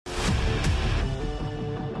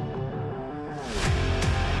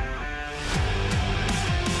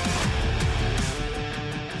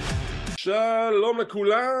שלום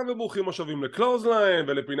לכולם וברוכים השבים לקלוזליין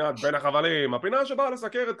ולפינת בין החבלים, הפינה שבאה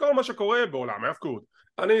לסקר את כל מה שקורה בעולם ההפקות.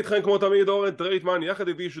 אני איתכם כמו תמיד אורן טרייטמן, יחד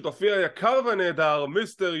איתי שותפי היקר והנהדר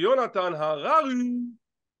מיסטר יונתן הררי.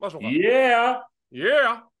 מה שלומך?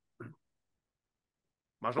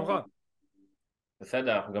 מה שלומך?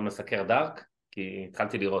 בסדר, אנחנו גם נסקר דארק, כי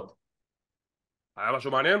התחלתי לראות. היה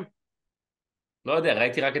משהו מעניין? לא יודע,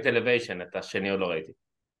 ראיתי רק את אלוויישן, את השני עוד לא ראיתי.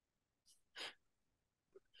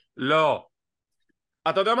 לא.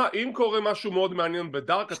 אתה יודע מה, אם קורה משהו מאוד מעניין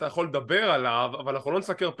בדארק אתה יכול לדבר עליו, אבל אנחנו לא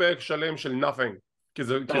נסקר פרק שלם של nothing, כי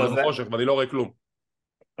זה בחושך ואני לא רואה כלום.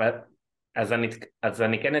 אז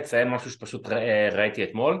אני כן אציין משהו שפשוט ראיתי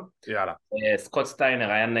אתמול. יאללה. סקוט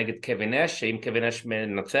סטיינר היה נגד קווין אש, שאם קווין אש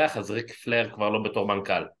מנצח אז ריק פלר כבר לא בתור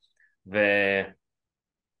מנכ"ל.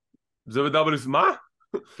 זה בדאבליס, מה?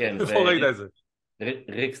 כן, איפה ראית את זה?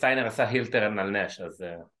 ריק סטיינר עשה הילטרן על נש, אז...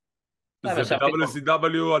 זה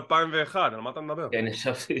ב-WCW 2001, על מה אתה מדבר? כן,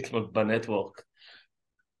 ישבתי אתמול בנטוורק.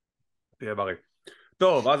 תהיה בריא.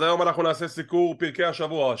 טוב, אז היום אנחנו נעשה סיקור פרקי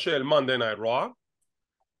השבוע של Monday Night Raw,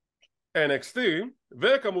 NXT,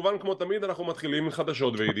 וכמובן כמו תמיד אנחנו מתחילים עם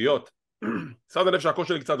חדשות וידיעות. שמת לב שהקול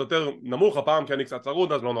שלי קצת יותר נמוך הפעם כי אני קצת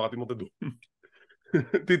צרוד, אז לא נורא, תתמודדו.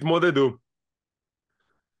 תתמודדו.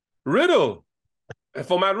 רידל!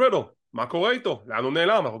 איפה מאט רידל? מה קורה איתו? לאן הוא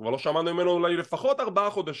נעלם? אנחנו כבר לא שמענו ממנו אולי לפחות 4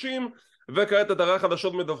 חודשים, וכעת אתרי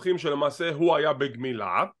החדשות מדווחים שלמעשה הוא היה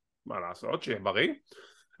בגמילה, מה לעשות, שיהיה בריא,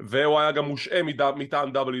 והוא היה גם מושעה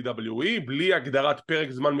מטעם WWE, בלי הגדרת פרק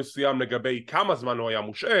זמן מסוים לגבי כמה זמן הוא היה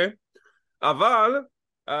מושעה, אבל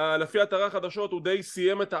לפי אתרי החדשות הוא די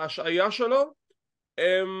סיים את ההשעיה שלו,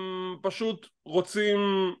 הם פשוט רוצים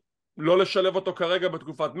לא לשלב אותו כרגע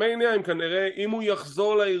בתקופת מניה, הם כנראה אם הוא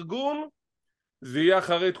יחזור לארגון, זה יהיה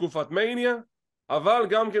אחרי תקופת מניה, אבל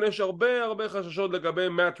גם כן יש הרבה חששות לגבי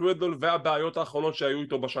מאט רידל והבעיות האחרונות שהיו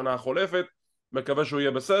איתו בשנה החולפת. מקווה שהוא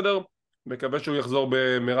יהיה בסדר, מקווה שהוא יחזור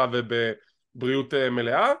במהרה ובבריאות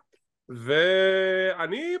מלאה,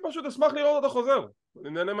 ואני פשוט אשמח לראות אותו חוזר, אני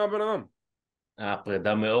נהנה מהבן אדם.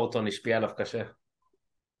 הפרידה מאורטון השפיעה עליו קשה.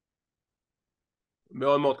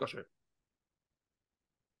 מאוד קשה.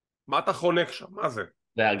 מה אתה חונק שם? מה זה?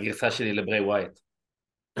 זה הגרסה שלי לברי ווייט.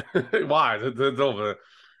 וואי, זה טוב.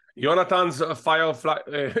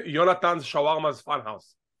 יונתנ's שווארמא's פאן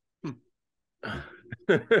האוס.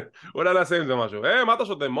 אולי נעשה עם זה משהו. מה אתה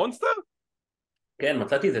שותה? מונסטר? כן,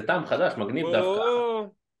 מצאתי איזה טעם חדש, מגניב דווקא.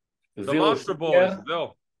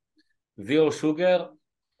 זירו שוגר,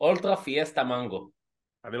 אולטרה פיאסטה מנגו.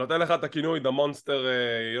 אני נותן לך את הכינוי The Monster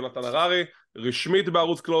יונתן הררי, רשמית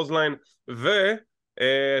בערוץ קלוזליין,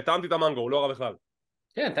 וטעמתי את המנגו, הוא לא רע בכלל.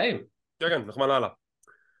 כן, טעים. כן, נחמד הלאה.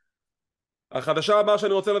 החדשה הבאה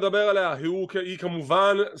שאני רוצה לדבר עליה היא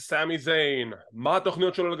כמובן סמי זיין. מה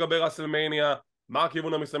התוכניות שלו לגבי ברסלמניה, מה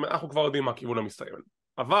הכיוון המסתמן, אנחנו כבר יודעים מה הכיוון המסתמן,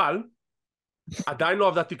 אבל עדיין לא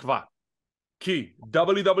עבדה תקווה, כי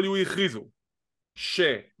WWE הכריזו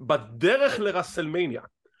שבדרך לרסלמניה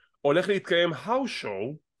הולך להתקיים האוס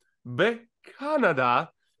שואו בקנדה.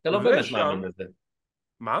 אתה לא באמת מאמין בזה.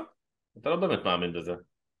 מה? אתה לא באמת מאמין בזה.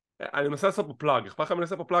 אני מנסה לעשות פה פלאג, אכפת לך אני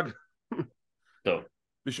אעשה פה פלאג? טוב.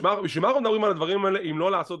 בשביל מה אנחנו מדברים על הדברים האלה אם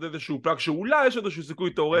לא לעשות איזשהו פלאג שאולי יש איזשהו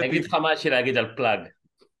סיכוי תיאורטי? אני אגיד לך מה יש לי להגיד על פלאג.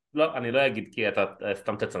 לא, אני לא אגיד כי אתה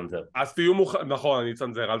סתם תצנזר. אז תהיו מוכנים, נכון אני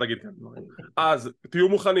אצנזר, אל תגיד כאן. אז תהיו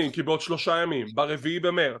מוכנים כי בעוד 3 ימים, ב4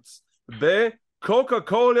 במרץ, בקוקה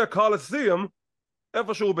קולה קולסיום,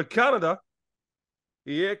 איפשהו בקנדה,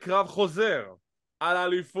 יהיה קרב חוזר על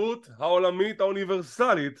האליפות העולמית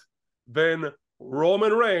האוניברסלית בין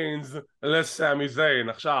רומן ריינס לסמי זיין.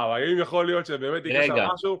 עכשיו, האם יכול להיות שבאמת יקרה שם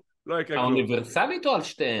משהו? לא יקרה כלום. האוניברסלית או על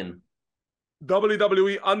שתיהן?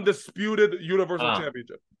 WWE Undisputed Universal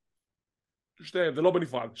Championship. שתיהן, זה לא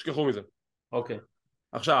בנפרד, שכחו מזה. אוקיי.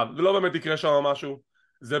 עכשיו, זה לא באמת יקרה שם משהו,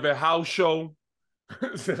 זה בהאוס שואו,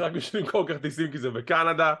 זה רק בשביל למכור כרטיסים כי זה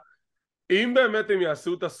בקנדה. אם באמת הם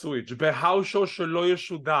יעשו את הסוויץ' בהאוס שואו שלא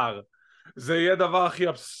ישודר, זה יהיה דבר הכי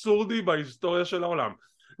אבסורדי בהיסטוריה של העולם.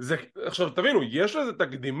 עכשיו תבינו, יש לזה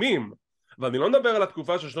תקדימים, ואני לא מדבר על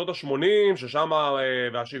התקופה של שנות ה-80 ששם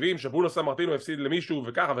וה-70 שבולו סן מרטינו הפסיד למישהו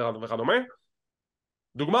וככה וכדומה.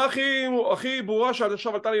 דוגמה הכי ברורה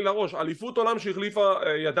שעכשיו עלתה לי לראש, אליפות עולם שהחליפה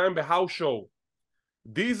ידיים בהאוס שואו,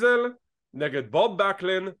 דיזל נגד בוב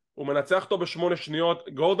בקלן, הוא מנצח אותו ב8 שניות,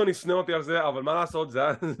 גורדון ישנא אותי על זה, אבל מה לעשות,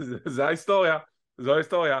 זה ההיסטוריה, זו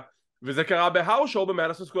ההיסטוריה, וזה קרה בהאוס שואו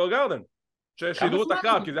במדיסון סקוור גארדן, ששידרו את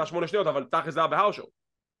הקרב כי זה היה 8 שניות, אבל תכל'ס זה היה בהאוס שואו.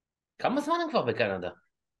 כמה זמן הם כבר בקנדה?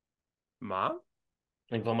 מה?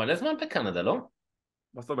 הם כבר מלא זמן בקנדה, לא?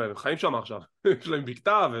 מה זאת אומרת? הם חיים שם עכשיו. יש להם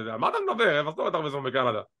בקתה, ועל מה אתה מדבר? איפה זאת אומרת הרבה זמן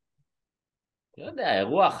בקנדה? לא יודע,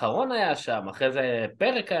 האירוע האחרון היה שם, אחרי זה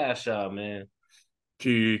פרק היה שם.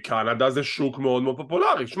 כי קנדה זה שוק מאוד מאוד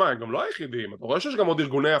פופולרי, שמע, הם גם לא היחידים, אתה רואה שיש גם עוד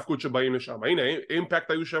ארגוני הפקות שבאים לשם, הנה, אימפקט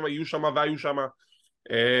יהיו שם והיו שם,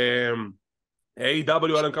 A.W.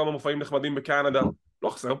 היה להם כמה מופעים נחמדים בקנדה, לא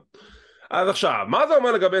חסר. אז עכשיו, מה זה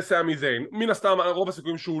אומר לגבי סמי זיין? מן הסתם, רוב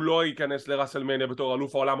הסיכויים שהוא לא ייכנס לרסלמניה בתור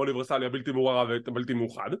אלוף העולם אוניברסלי הבלתי מעורב ובלתי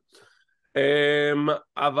מאוחד.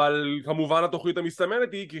 אבל כמובן התוכנית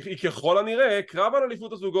המסתמנת היא ככל הנראה קרב על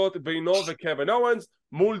אליפות הזוגות בינו וקווין אורנס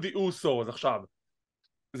מול די אוסו. אז עכשיו,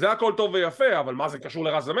 זה הכל טוב ויפה, אבל מה זה קשור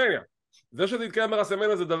לרסלמניה? זה שזה יתקיים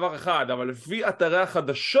ברסלמניה זה דבר אחד, אבל לפי אתרי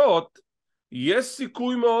החדשות יש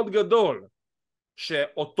סיכוי מאוד גדול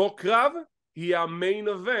שאותו קרב יהיה המיין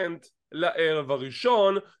איבנט לערב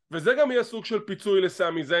הראשון, וזה גם יהיה סוג של פיצוי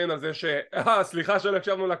לסמי זיין על זה סליחה שלא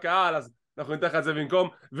הקשבנו לקהל, אז אנחנו ניתן לך את זה במקום,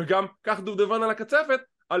 וגם קח דובדבן על הקצפת,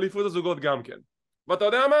 אליפות הזוגות גם כן. ואתה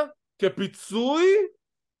יודע מה? כפיצוי,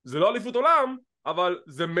 זה לא אליפות עולם, אבל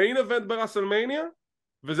זה מיין איבנט ברסלמניה,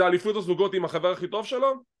 וזה אליפות הזוגות עם החבר הכי טוב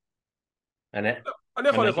שלו. אני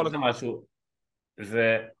יכול להגיד משהו.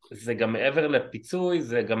 זה גם מעבר לפיצוי,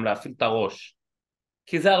 זה גם להפעיל את הראש.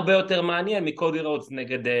 כי זה הרבה יותר מעניין מקודי רודס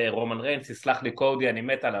נגד רומן ריינס, יסלח לי קודי, אני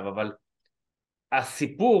מת עליו, אבל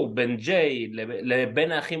הסיפור בין ג'יי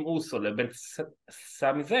לבין האחים אוסו לבין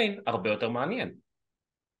סמי זיין הרבה יותר מעניין.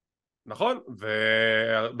 נכון,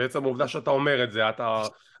 ובעצם העובדה שאתה אומר את זה, אתה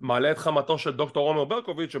מעלה את חמתו של דוקטור עומר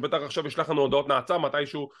ברקוביץ' שבטח עכשיו ישלח לנו הודעות נאצה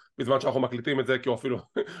מתישהו בזמן שאנחנו מקליטים את זה, כי הוא אפילו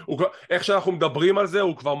איך שאנחנו מדברים על זה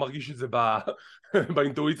הוא כבר מרגיש את זה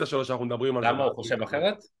באינטואיציה שלו שאנחנו מדברים על זה. למה הוא חושב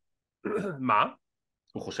אחרת? מה?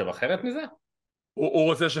 הוא חושב אחרת מזה? הוא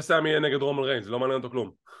רוצה שסמי יהיה נגד רומן ריינס, זה לא מעניין אותו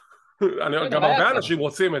כלום. גם הרבה אנשים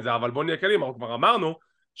רוצים את זה, אבל בוא נהיה כלים, אנחנו כבר אמרנו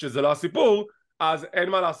שזה לא הסיפור, אז אין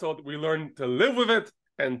מה לעשות, we learn to live with it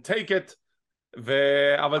and take it.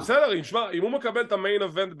 אבל בסדר, אם הוא מקבל את המיין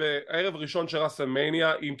איבנט בערב ראשון של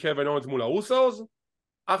רסלמניה עם קווין אורנס מול האוסוס,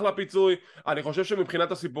 אחלה פיצוי. אני חושב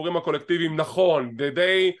שמבחינת הסיפורים הקולקטיביים נכון,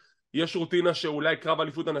 די יש רוטינה שאולי קרב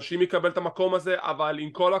אליפות הנשים יקבל את המקום הזה, אבל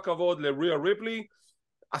עם כל הכבוד לריה ריפלי,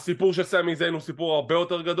 הסיפור של סמי זיין הוא סיפור הרבה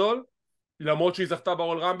יותר גדול, למרות שהיא זכתה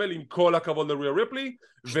ברול רמבל, עם כל הכבוד לריה ריפלי,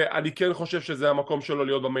 ואני כן חושב שזה המקום שלו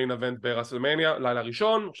להיות במיין איבנט ברסלמניה, לילה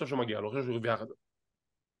ראשון, אני חושב שהוא מגיע לו, אני חושב שהוא רביח את זה.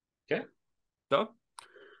 כן? טוב.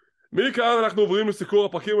 מכאן אנחנו עוברים לסיקור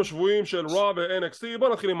הפרקים השבועיים של רוע ו-NXT,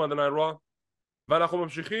 בואו נתחיל עם מנדאי רוע, ואנחנו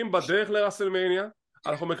ממשיכים בדרך לרסלמניה,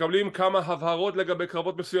 אנחנו מקבלים כמה הבהרות לגבי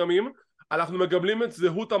קרבות מסוימים, אנחנו מקבלים את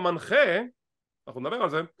זהות המנחה, אנחנו נדבר על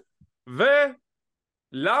זה,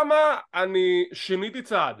 ולמה אני שיניתי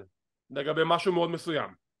צעד לגבי משהו מאוד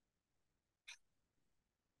מסוים.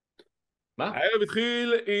 מה? הערב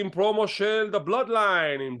התחיל עם פרומו של The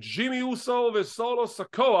Bloodline, עם ג'ימי אוסו וסולו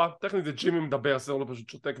סקואה, טכנית זה ג'ימי מדבר, סולו פשוט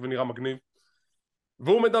שותק ונראה מגניב,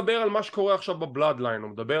 והוא מדבר על מה שקורה עכשיו בבלאדליין,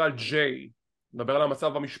 הוא מדבר על ג'יי, מדבר על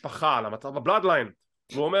המצב במשפחה, על המצב בבלאדליין,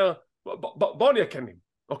 והוא אומר, בואו נהיה כנים,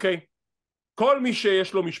 אוקיי? כל מי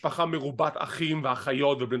שיש לו משפחה מרובת אחים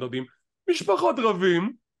ואחיות ובני דודים, משפחות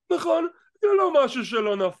רבים, נכון? זה לא משהו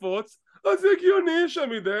שלא נפוץ, אז זה הגיוני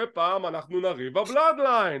שמדי פעם אנחנו נריב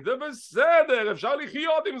בבלאדליין, זה בסדר, אפשר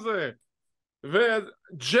לחיות עם זה.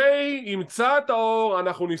 וג'יי ימצא את האור,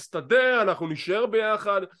 אנחנו נסתדר, אנחנו נשאר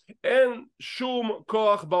ביחד, אין שום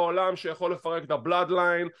כוח בעולם שיכול לפרק את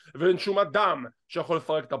הבלאדליין, ואין שום אדם שיכול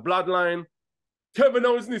לפרק את הבלאדליין. קווין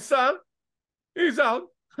אורנס ניסה, he's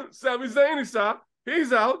out, סמי זיין ניסה,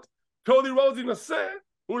 he's out, קודי רודס ינסה,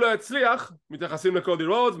 הוא לא הצליח, מתייחסים לקודי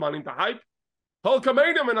רודס, מעלים את ההייפ,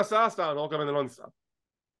 הולקמניה מנסה, סתם, הולקמניה לא ניסה.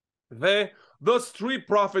 The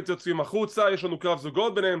Street Profits יוצאים החוצה, יש לנו קרב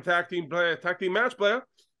זוגות ביניהם, tag team match player,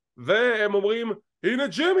 והם אומרים, הנה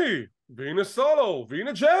ג'ימי, והנה סולו,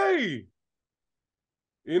 והנה ג'יי.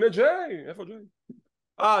 הנה ג'יי, איפה ג'יי?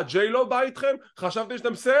 ג'יי לא בא איתכם? חשבתי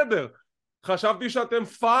שאתם בסדר, חשבתי שאתם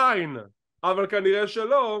פיין, אבל כנראה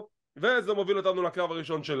שלא, וזה מוביל אותנו לקרב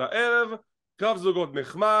הראשון של הערב, קרב זוגות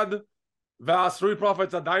נחמד, וה-Street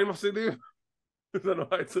Profits עדיין מפסידים, זה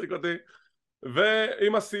נורא הצחיק אותי.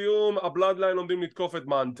 ועם הסיום הבלאדליין עומדים לתקוף את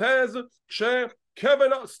מונטז,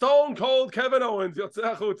 סטון קולד קווין אורנס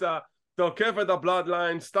יוצא החוצה, תוקף את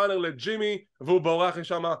הבלאדליין, סטאנר לג'ימי, והוא בורח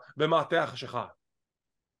לשם במעטה החשיכה.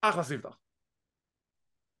 אחלה ספתח.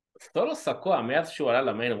 סולו סקואה מאז שהוא עלה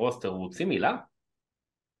למיין רוסטר הוא הוציא מילה?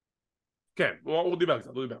 כן, הוא דיבר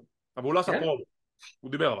קצת, הוא דיבר, אבל הוא לא עשה פרומו,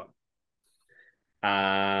 הוא דיבר אבל.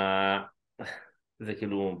 זה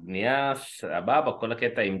כאילו בנייה סבבה, כל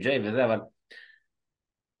הקטע עם ג'יי וזה, אבל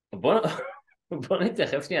בוא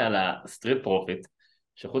נתייחס שנייה על הסטריט פרופיט,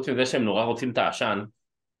 שחוץ מזה שהם נורא רוצים את העשן,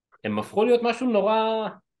 הם הפכו להיות משהו נורא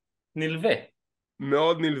נלווה.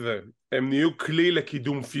 מאוד נלווה. הם נהיו כלי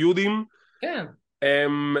לקידום פיודים, כן.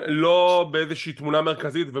 הם לא באיזושהי תמונה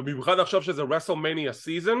מרכזית, ובמיוחד עכשיו שזה ברסלמניה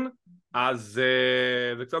סיזן, אז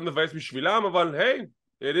זה קצת מבאס בשבילם, אבל היי,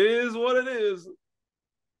 it is what it is.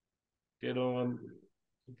 כאילו,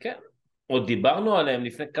 כן. עוד דיברנו עליהם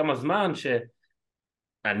לפני כמה זמן,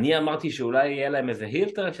 שאני אמרתי שאולי יהיה להם איזה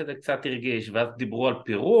הילטרן שזה קצת הרגיש, ואז דיברו על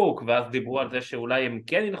פירוק, ואז דיברו על זה שאולי הם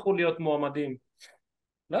כן ילכו להיות מועמדים.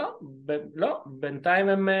 לא, לא, בינתיים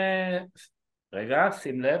הם... רגע,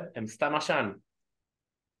 שים לב, הם סתם עשן.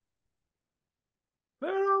 They're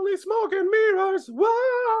only smoke and mirrors,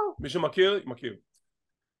 וואו! מי שמכיר, מכיר.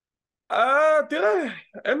 תראה,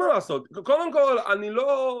 אין מה לעשות. קודם כל, אני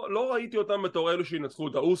לא ראיתי אותם בתור אלו שינצחו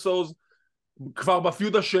את האוסוס. כבר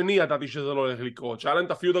בפיוד השני ידעתי שזה לא הולך לקרות. שהיה להם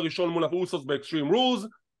את הפיוד הראשון מול האוסוס באקסטרים רולס,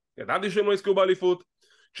 ידעתי שהם לא יזכו באליפות.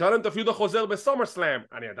 כשהיה להם את הפיוד החוזר בסומר סלאם,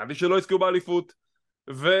 אני ידעתי שלא יזכו באליפות.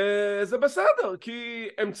 וזה בסדר, כי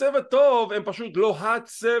הם צוות טוב, הם פשוט לא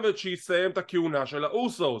הצוות שיסיים את הכהונה של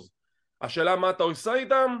האוסוס. השאלה מה אתה עושה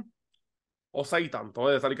איתם? עושה איתם, אתה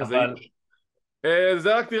רואה, יצא לי כזה איש.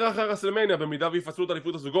 זה רק תראה אחרי ברסלמניה, במידה ויפצלו את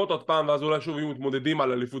אליפות הזוגות עוד פעם, ואז אולי שוב יהיו מתמודדים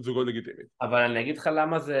על אליפות זוגות לגיטימית. אבל אני אגיד לך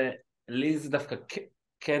למה זה, לי זה דווקא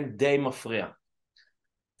כן די מפריע.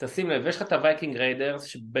 תשים לב, יש לך את הווייקינג ריידרס,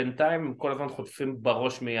 שבינתיים כל הזמן חוטפים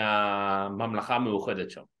בראש מהממלכה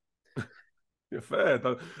המאוחדת שם. יפה,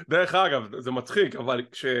 דרך אגב, זה מצחיק, אבל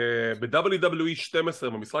כשב-WWE 12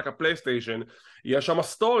 במשחק הפלייסטיישן יש שם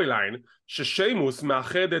סטורי ליין ששיימוס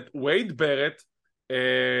מאחד את וייד ברט,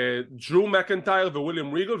 ג'רו מקנטייר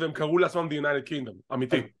וויליאם ריגל, והם קראו לעצמם The United Kingdom,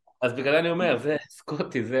 אמיתי. אז בגלל אני אומר, זה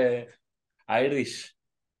סקוטי, זה אייריש.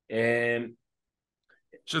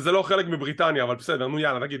 שזה לא חלק מבריטניה, אבל בסדר, נו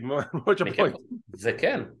יאללה, נגיד, זה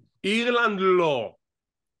כן. אירלנד לא.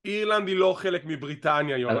 אירלנד היא לא חלק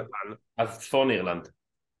מבריטניה, יונתן. אז צפון אירלנד.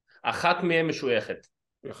 אחת מהן משויכת.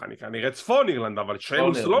 אני כנראה צפון אירלנד, אבל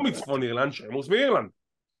שיימוס לא מצפון אירלנד, שיימוס מאירלנד.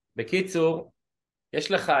 בקיצור,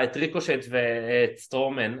 יש לך את ריקושט ואת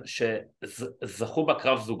סטרומן שזכו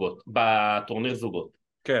בקרב זוגות, בטורניר זוגות.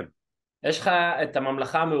 כן. יש לך את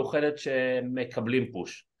הממלכה המאוחדת שמקבלים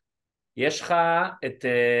פוש. יש לך את...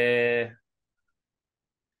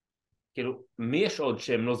 כאילו, מי יש עוד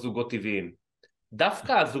שהם לא זוגות טבעיים?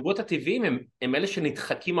 דווקא הזוגות הטבעיים הם אלה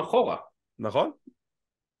שנדחקים אחורה. נכון.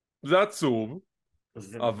 זה עצוב.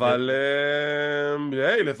 אבל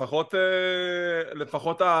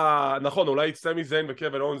לפחות נכון, אולי יצא זיין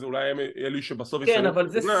וקבל אונס, אולי הם אלו שבסוף כן, אבל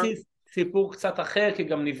זה סיפור קצת אחר, כי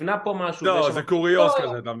גם נבנה פה משהו. לא, זה קוריוז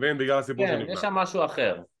כזה, אתה מבין? בגלל הסיפור שנבנה. כן, יש שם משהו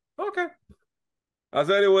אחר. אוקיי. אז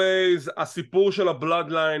anyways, הסיפור של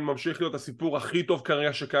הבלאדליין ממשיך להיות הסיפור הכי טוב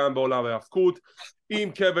כרגע שקיים בעולם ההאבקות,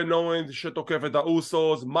 עם קווין אורנס שתוקף את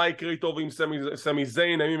האוסוס, מה יקרה טוב עם סמי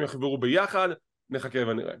זיין, האם הם יחברו ביחד, נחכה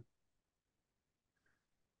ונראה.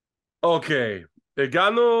 אוקיי,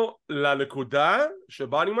 הגענו לנקודה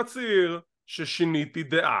שבה אני מצהיר ששיניתי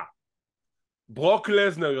דעה. ברוק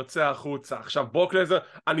לזנר יוצא החוצה. עכשיו ברוק לזנר,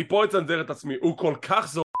 אני פה אצנזר את עצמי, הוא כל כך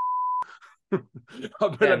זו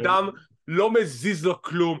הבן אדם לא מזיז לו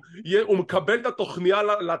כלום, הוא מקבל את התוכניה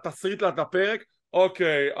לתסריט לפרק,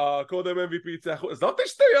 אוקיי, קודם MVP יצא החוצה, זאת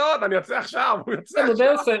השטויות, אני יוצא עכשיו, הוא יוצא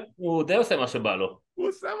עכשיו. הוא די עושה מה שבא לו. הוא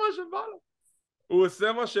עושה מה שבא לו. הוא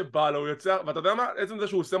עושה מה שבא לו, הוא יוצא, ואתה יודע מה? עצם זה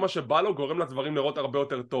שהוא עושה מה שבא לו גורם לדברים לראות הרבה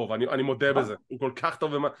יותר טוב, אני מודה בזה, הוא כל כך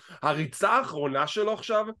טוב. הריצה האחרונה שלו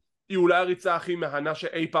עכשיו היא אולי הריצה הכי מהנה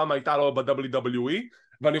שאי פעם הייתה לו ב-WWE,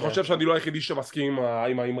 ואני חושב שאני לא היחידי שמסכים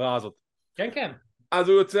עם האמרה הזאת. כן, כן. אז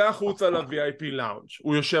הוא יוצא החוצה ל-VIP לאונג',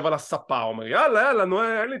 הוא יושב על הספה, אומר יאללה, נו,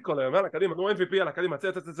 אין לי את כל היום, יאללה, קדימה, נו MVP, יאללה, קדימה,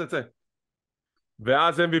 צא.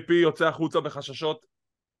 ואז MVP יוצא החוצה בחששות,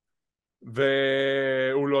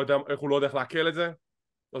 והוא לא יודע איך להקל את זה.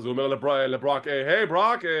 אז הוא אומר לברוק, היי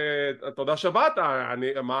ברוק, תודה שבאת,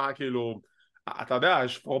 מה כאילו, אתה יודע,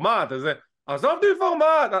 יש פורמט, עזוב אותי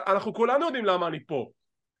פורמט, אנחנו כולנו יודעים למה אני פה.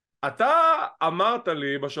 אתה אמרת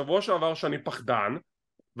לי בשבוע שעבר שאני פחדן,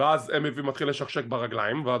 ואז MVP מתחיל לשקשק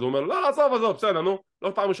ברגליים, ואז הוא אומר, לא, עזוב, בסדר, נו,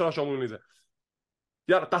 לא פעם ראשונה שאומרים לי זה.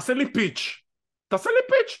 יאללה, תעשה לי פיץ',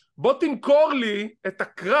 בוא תמכור לי את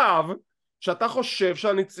הקרב שאתה חושב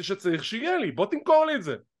שצריך שיהיה לי, בוא תמכור לי את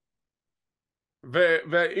זה.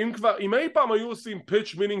 ואם אי פעם היו עושים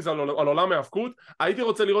פיץ' מינינגס על עולם ההאבקות, הייתי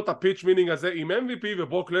רוצה לראות את הפיץ' מינינג הזה עם MVP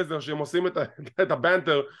וברוק לזנר שהם עושים את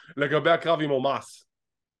הבנטר לגבי הקרב עם אומאס.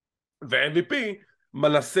 ו-MVP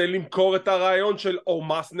מנסה למכור את הרעיון של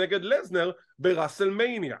אומאס נגד לזנר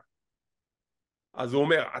ברסלמניה. אז הוא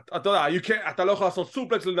אומר, אתה יודע, אתה לא יכול לעשות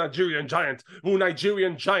סופלקס לנייג'ריאן ג'יינט, והוא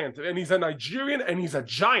נייג'ריאן ג'יינט, and he's a Nigerian and he's a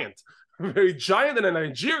giant. very giant and a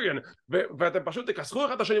Nigerian, ואתם פשוט תכסחו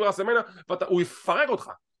אחד את השני ברסלמניה, והוא יפרק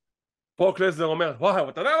אותך. ברוק לסנר אומר, וואו,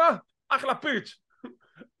 אתה יודע מה? אחלה פיץ'.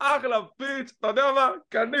 אחלה פיץ', אתה יודע מה?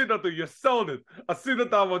 קנית אותי, you sold it. עשית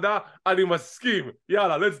את העבודה, אני מסכים.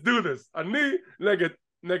 יאללה, let's do this. אני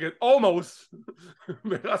נגד almost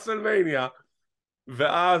ברסלמניה.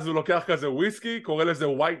 ואז הוא לוקח כזה וויסקי, קורא לזה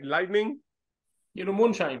white lightning. כאילו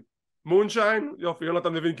מונשיין. מונשיין, יופי,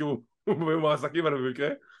 יונתן מבין כי הוא במעסקים האלה במקרה.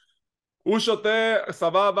 הוא שותה,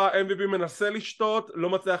 סבבה, MVP מנסה לשתות, לא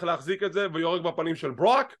מצליח להחזיק את זה ויורק בפנים של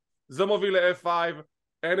ברוק. זה מוביל ל-F5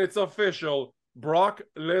 and it's official. ברוק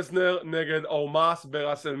לסנר נגד אומאס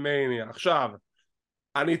ברסלמניה. עכשיו,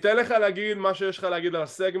 אני אתן לך להגיד מה שיש לך להגיד על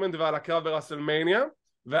הסגמנט ועל הקרב ברסלמניה,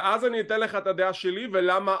 ואז אני אתן לך את הדעה שלי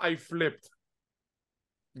ולמה I flipped.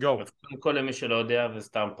 Go. קודם כל למי שלא יודע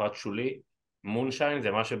וסתם פרט שולי, מונשיין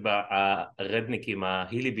זה מה שהרדניקים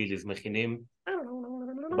ההילי ביליז מכינים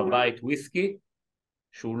בבית וויסקי,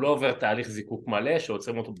 שהוא לא עובר תהליך זיקוק מלא,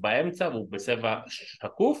 שעוצרים אותו באמצע והוא בצבע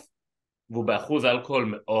שקוף והוא באחוז אלכוהול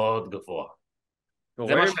מאוד גבוה.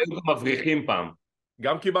 זה מה שהיו גם מבריחים פעם.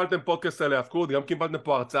 גם קיבלתם פודקאסט על ההאבקות, גם קיבלתם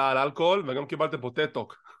פה הרצאה על אלכוהול וגם קיבלתם פה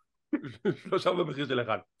טט-טוק. שלושה במחיר של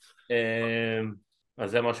אחד.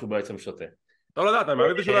 אז זה משהו בעצם שותה. טוב לדעת, אני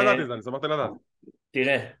מעניין שלא ידעתי את זה, אני שמחתי לדעת.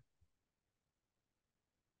 תראה,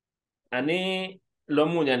 אני לא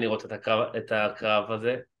מעוניין לראות את הקרב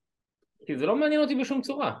הזה, כי זה לא מעניין אותי בשום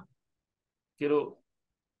צורה. כאילו,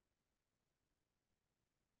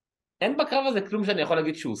 אין בקרב הזה כלום שאני יכול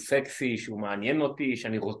להגיד שהוא סקסי, שהוא מעניין אותי,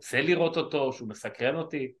 שאני רוצה לראות אותו, שהוא מסקרן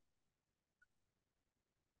אותי.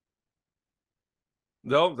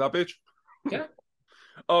 זהו, זה הפיץ'? כן.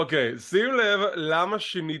 אוקיי, שים לב למה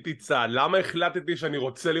שיניתי צעד, למה החלטתי שאני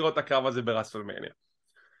רוצה לראות את הקרב הזה ברסלמניה.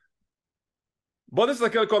 בוא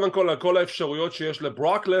נסתכל קודם כל על כל האפשרויות שיש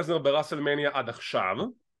לברוק לסנר ברסלמניה עד עכשיו,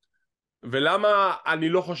 ולמה אני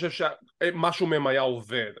לא חושב שמשהו מהם היה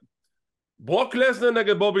עובד. ברוק לסנר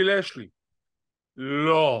נגד בובי לשלי,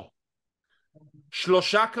 לא.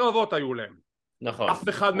 3 קרבות היו להם. נכון. אף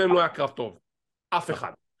אחד מהם לא היה קרב טוב. אף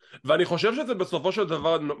אחד. ואני חושב שזה בסופו של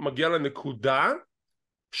דבר מגיע לנקודה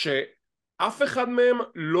שאף אחד מהם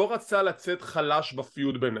לא רצה לצאת חלש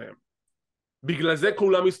בפיוד ביניהם. בגלל זה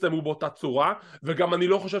כולם הסתיימו באותה צורה, וגם אני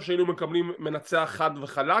לא חושב שהיינו מקבלים מנצח חד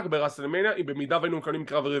וחלק ברסלמניה, אם במידה והיינו מקבלים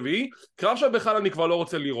קרב רביעי, קרב שבכלל אני כבר לא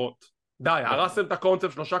רוצה לראות. די, הרסתם את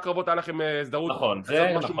הקונספט, 3 קרבות היה לכם הזדהות. נכון,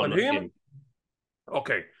 זה נכון.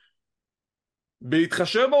 אוקיי.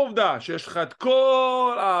 בהתחשב בעובדה שיש לך את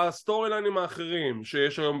כל הסטורי ליינים האחרים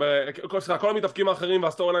שיש היום, כל המתאבקים האחרים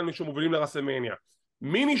והסטורי ליינים שמובילים לרסלמניה,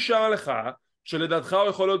 מי נשאר לך שלדעתך הוא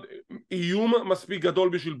יכול להיות איום מספיק גדול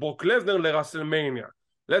בשביל ברוק לסנר לרסלמניה?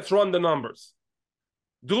 Let's run the numbers.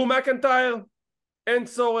 דרו מקנטייר, אין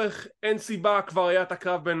צורך, אין סיבה, כבר היה את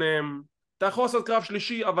הקרב ביניהם, אתה יכול לעשות קרב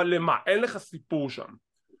שלישי, אבל למה? אין לך סיפור שם.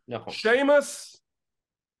 נכון. שיימס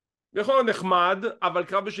יכול להיות נחמד, אבל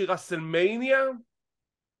קרב בשביל רסלמניה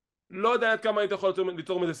לא יודע עד כמה היית יכול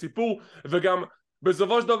ליצור מזה סיפור, וגם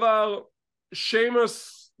בסופו של דבר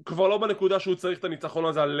שיימס כבר לא בנקודה שהוא צריך את הניצחון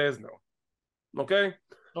הזה על לסנר. אוקיי?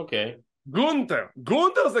 אוקיי.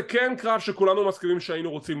 גונטר זה כן קרב שכולנו מסכימים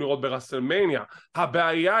שהיינו רוצים לראות ברסלמניה.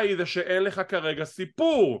 הבעיה היא זה שאין לך כרגע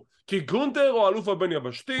סיפור, כי גונטר הוא אלוף הבין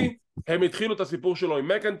יבשתי, הם התחילו את הסיפור שלו עם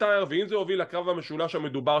מקנטייר, ואם זה הוביל לקרב המשולש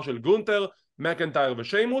המדובר של גונטר, מקנטייר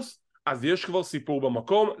ושיימוס, אז יש כבר סיפור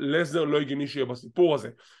במקום. לסנר לא הגיוני שיהיה בסיפור הזה.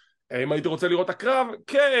 אם הייתי רוצה לראות את הקרב,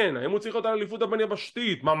 כן. האם הוא צריך להיות על אליפות הבין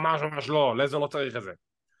יבשתית? ממש לא, לסנר לא צריך את זה.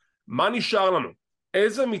 מה נשאר לנו?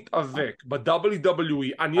 איזה מתאבק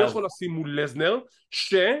ב-WWE אני יכול לשים מול לסנר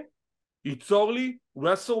שייצור לי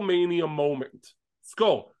רסלמניה מומנט?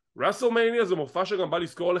 זכור, רסלמניה זה מופע שגם בא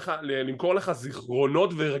למכור לך זיכרונות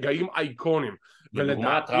ורגעים אייקונים,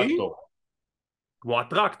 כמו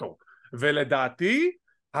הטרקטור, ולדעתי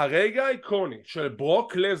הרגע האיקוני של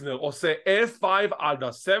ברוק לסנר עושה F5 על ה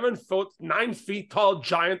 9 feet tall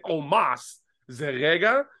giant אומאס, זה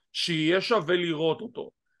רגע שיהיה שווה לראות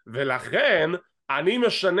אותו, ולכן אני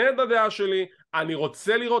משנה את הדעה שלי, אני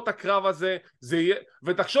רוצה לראות את הקרב הזה, זה יהיה,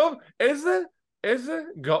 ותחשוב איזה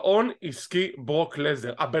גאון עסקי ברוק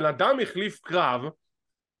לסנר. הבן אדם החליף קרב,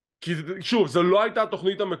 כי שוב, זו לא הייתה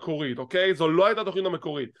התוכנית המקורית, אוקיי? זו לא הייתה התוכנית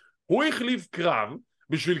המקורית. הוא החליף קרב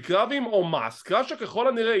בשביל קרב עם אומאס, קרב שככל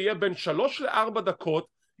הנראה יהיה בין 3 ל-4 דקות,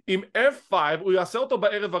 עם F5, הוא יעשה אותו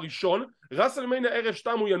בערב הראשון, רסלמניה ערב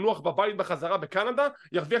 2 הוא ינוח בבית בחזרה בקנדה,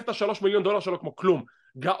 ירוויח את $3 מיליון שלו כמו כלום.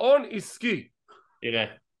 גאון עסקי. תראה,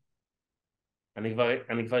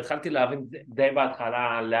 אני כבר התחלתי להבין די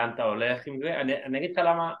בהתחלה לאן אתה הולך עם זה. אני אגיד לך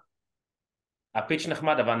למה הפיץ'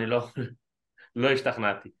 נחמד, אבל אני לא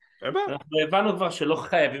השתכנעתי. אנחנו הבנו כבר שלא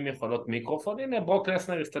חייבים יכולות מיקרופון. הנה ברוק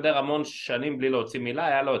לסנר הסתדר המון שנים בלי להוציא מילה,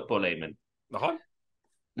 היה לו את פול היימן. נכון.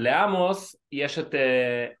 לעמוס יש את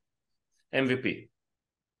MVP.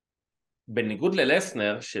 בניגוד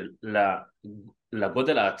ללסנר,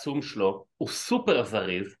 לגודל העצום שלו, הוא סופר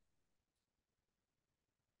זריז.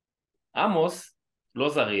 עמוס לא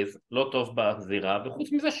זריז, לא טוב בזירה,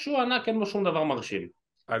 וחוץ מזה שהוא ענק, אין לו שום דבר מרשים.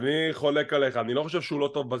 אני חולק עליך, אני לא חושב שהוא לא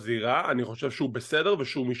טוב בזירה, אני חושב שהוא בסדר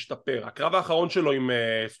ושהוא משתפר. הקרב האחרון שלו עם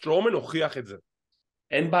סטרומן הוכיח את זה.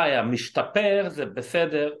 אין בעיה, משתפר זה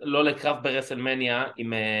בסדר, לא לקרב ברסלמניה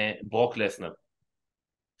עם ברוק לסנר.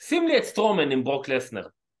 שים לי את סטרומן עם ברוק לסנר.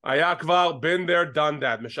 היה כבר been there done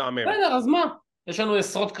that, משעמם. בסדר, אז מה? יש לנו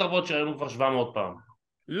עשרות קרבות שראינו כבר 700 פעם.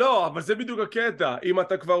 לא, אבל זה בדיוק הקטע. אם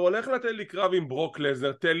אתה כבר הולך לתת לי קרב עם ברוק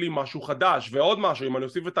לסנר, תן לי משהו חדש. ועוד משהו, אם אני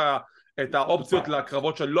אוסיף את האופציות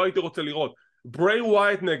לקרבות שלא הייתי רוצה לראות. ברי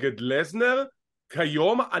ווייט נגד לסנר,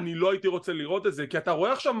 כיום אני לא הייתי רוצה לראות את זה, כי אתה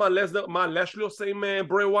רואה עכשיו מה לשלי עושה עם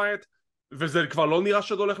ברי ווייט, וזה כבר לא נראה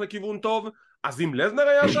שזה הולך לכיוון טוב, אז אם לסנר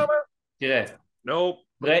היה שם? תראה, לא.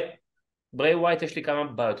 ברי ווייט יש לי כמה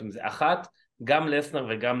בעיות עם זה. אחת, גם לסנר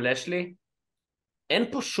וגם לשלי,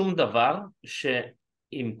 אין פה שום דבר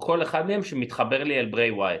עם כל אחד מהם שמתחבר לי אל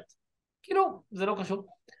ברי ווייט. כאילו, זה לא קשור.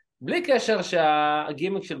 בלי קשר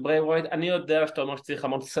שהגימיק של ברי ווייט, אני יודע שאתה אומר שצריך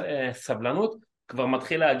המון סבלנות, כבר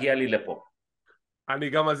מתחיל להגיע לי לפה. אני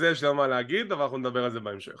גם על זה יש למה להגיד, אבל אנחנו נדבר על זה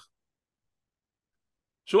בהמשך.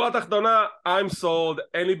 שורה התחתונה, I'm sold,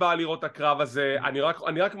 אין לי בעיה לראות את הקרב הזה,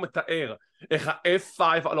 אני רק מתאר איך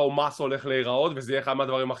ה-F5 על האומאס הולך להיראות, וזה יהיה אחד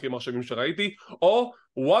מהדברים הכי מרשימים שראיתי, או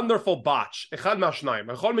wonderful batch, אחד מהשניים.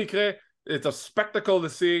 בכל מקרה, it's a spectacle to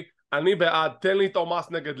see, אני בעד, תן לי את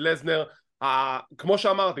האומאס נגד לסנר, כמו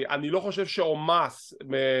שאמרתי, אני לא חושב שאומאס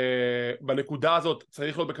בנקודה הזאת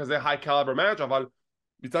צריך להיות בכזה high caliber match, אבל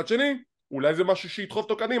מצד שני, אולי זה משהו שידחוף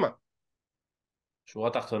אותו קדימה. שורה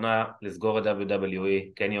תחתונה, לסגור את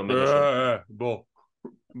WWE, קני עומד לשם.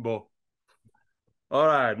 בוא.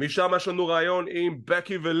 אולי, משם יש לנו רעיון עם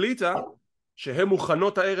בקי וליטה, שהן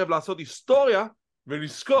מוכנות הערב לעשות היסטוריה,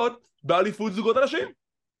 ולזכות באליפות זוגות אנשים.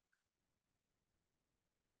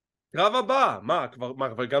 קרב הבא,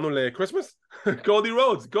 כבר הגענו לקריסמס?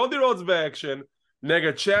 קודי רודס באקשן,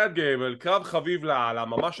 נגד צ'אד גייבל, קרב חביב לעלה,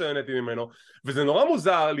 ממש נהניתי ממנו, וזה נורא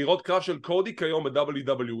מוזר לראות קרב של קודי כיום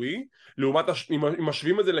ב-WWE, לעומת אם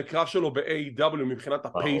משווים את זה לקרב שלו ב-AEW מבחינת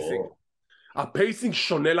הפייסינג. הפייסינג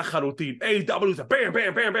שונה לחלוטין, AEW זה בם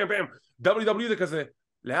בם בם בם בם, WWE זה כזה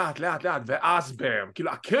לאט לאט לאט ואז בם,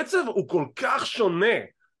 כאילו הקצב הוא כל כך שונה,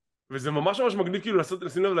 וזה ממש מגניב כאילו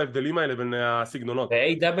לשים לב להבדלים האלה בין הסגנונות.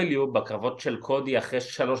 ב-AEW בקרבות של קודי אחרי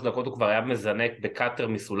 3 דקות הוא כבר היה מזנק בקאטר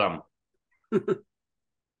מסולם.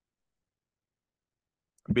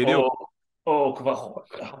 בדיוק. או כבר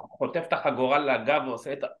חוטף את החגורה לגב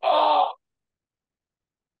ועושה את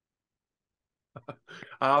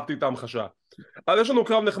אהבתי את ההמחשה. אז יש לנו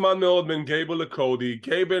קרב נחמד מאוד בין גייבל לקודי.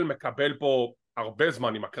 גייבל מקבל פה הרבה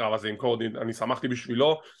זמן עם הקרב הזה עם קודי, אני שמחתי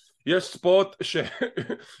בשבילו. יש ספוט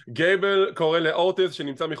שגייבל קורא לאורטיס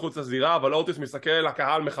שנמצא מחוץ לזירה, אבל אורטיס מסתכל,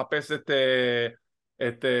 הקהל מחפש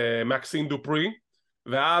את מקסין דופרי,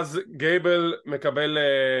 ואז גייבל מקבל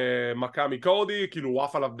מכה מקודי, כאילו הוא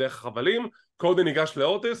עף עליו דרך החבלים. קודי ניגש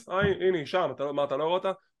לאורטיס, הנה שם, אתה לא רואה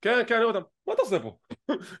אותה? כן, אני רואה אותה. מה אתה עושה פה?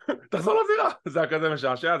 תחזור לזירה. זה היה כזה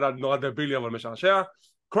משעשע, זה היה נורא דבילי אבל משעשע.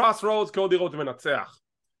 קרוס רודס, קודי רודס מנצח.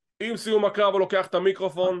 עם סיום הקרב הוא לוקח את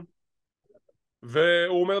המיקרופון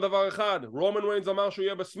והוא אומר דבר אחד, רומן ריינס אמר שהוא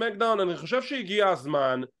יהיה בסמקדאון, אני חושב שהגיע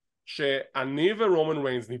הזמן שאני ורומן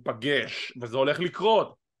ריינס ניפגש, וזה הולך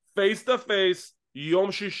לקרות פייס טו פייס,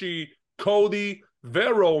 יום שישי, קודי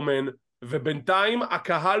ורומן, ובינתיים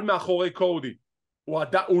הקהל מאחורי קודי.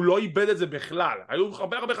 הוא לא איבד את זה בכלל, היו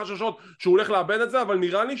הרבה חששות שהוא הולך לאבד את זה, אבל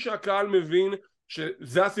נראה לי שהקהל מבין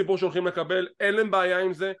שזה הסיפור שהולכים לקבל, אין להם בעיה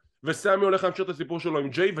עם זה, וסמי הולך להמשיך את הסיפור שלו עם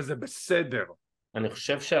ג'יי, וזה בסדר. אני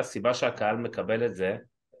חושב שהסיבה שהקהל מקבל את זה,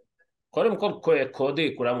 קודם כל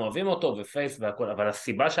קודי, כולם אוהבים אותו ופייס והכל, אבל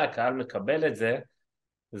הסיבה שהקהל מקבל את זה,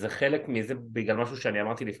 זה חלק מזה בגלל משהו שאני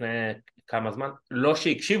אמרתי לפני כמה זמן, לא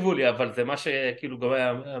שהקשיבו לי, אבל זה מה שכאילו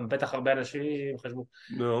בטח הרבה אנשים חשבו.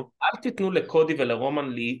 אל תיתנו לקודי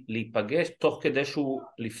ולרומן להיפגש תוך כדי שהוא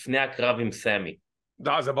לפני הקרב עם סמי.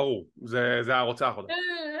 זה ברור, זה היה רוצח אותה.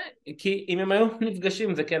 כי אם הם היו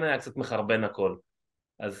נפגשים זה כן היה קצת מחרבן הכל.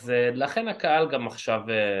 אז לכן הקהל גם עכשיו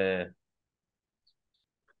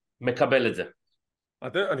מקבל את זה.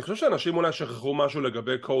 אני חושב שאנשים אולי שכחו משהו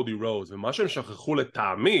לגבי קודי רודס, ומה שהם שכחו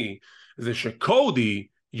לטעמי זה שקודי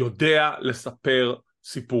יודע לספר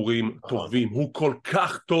סיפורים טובים, הוא כל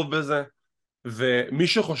כך טוב בזה, ומי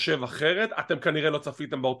שחושב אחרת, אתם כנראה לא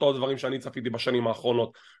צפיתם באותו דברים שאני צפיתי בשנים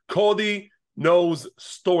האחרונות. קודי knows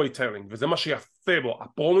storytelling, וזה מה שיפה בו,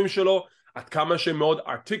 הפרומים שלו, עד כמה שהם מאוד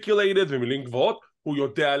articulated ומילים גבוהות, הוא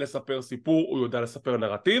יודע לספר סיפור, הוא יודע לספר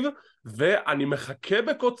נרטיב, ואני מחכה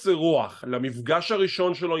בקוצר רוח למפגש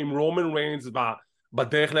הראשון שלו עם רומן ריינס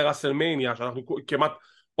בדרך לרסלמניה, שאנחנו כמעט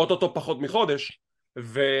אוטוטו פחות מחודש,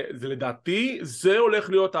 ולדעתי זה הולך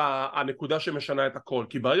להיות הנקודה שמשנה את הכל,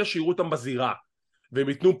 כי ברגע שיראו אותם בזירה, והם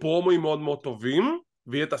ייתנו פרומואים מאוד מאוד טובים,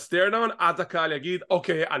 ויהיה את הסטיירדאון, אז הקהל יגיד,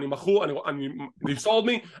 אוקיי, אני מכור,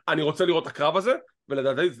 אני רוצה לראות את הקרב הזה,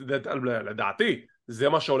 ולדעתי, זה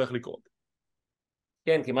מה שהולך לקרות.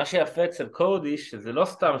 כן, כי מה שיפה אצל קודי, שזה לא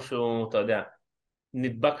סתם שהוא, אתה יודע,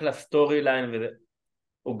 נדבק לסטורי ליין,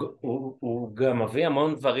 הוא גם מביא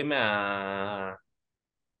המון דברים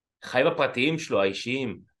מהחיים הפרטיים שלו,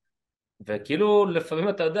 האישיים, וכאילו לפעמים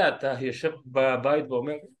אתה יודע, אתה יושב בבית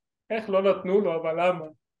ואומר, איך לא נתנו לו, אבל למה?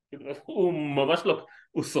 הוא ממש לא,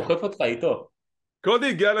 הוא סוחף אותך איתו. קודי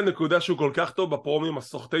הגיע לנקודה שהוא כל כך טוב בפרומים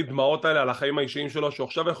הסוחטי דמעות האלה על החיים האישיים שלו, שהוא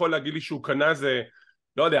עכשיו יכול להגיד לי שהוא קנה איזה,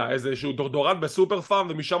 לא יודע, איזשהו דורדורנט בסופר פארם,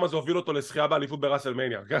 ומשם זה הוביל אותו לשחייה באליפות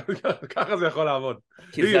ברסלמניה. ככה זה יכול לעבוד.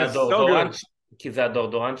 כי זה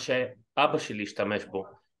הדורדורנט שאבא שלי השתמש בו,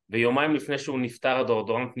 ויומיים לפני שהוא נפטר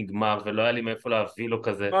הדורדורנט נגמר, ולא היה לי מאיפה להביא לו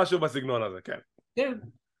כזה. משהו בסגנון הזה, כן. כן.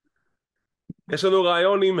 יש לנו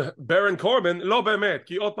רעיון עם ברן קורבן, לא באמת,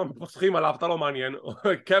 כי עוד פעם פוסחים עליו, אתה לא מעניין,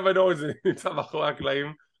 קווין אוינס נמצא מאחורי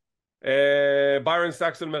הקלעים, ביירון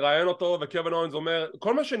סקסון מראיין אותו, וקווין אוינס אומר,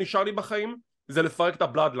 כל מה שנשאר לי בחיים זה לפרק את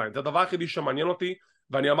הבלאדליין, זה הדבר היחידי שמעניין אותי,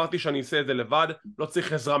 ואני אמרתי שאני אעשה את זה לבד, לא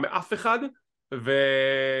צריך עזרה מאף אחד,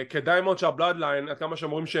 וכדאי מאוד שהבלאדליין, עד כמה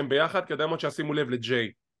שאומרים שהם ביחד, כדאי מאוד שישימו לב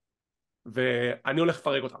לג'יי, ואני הולך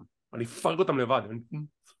לפרק אותם, אני אפרק אותם לבד.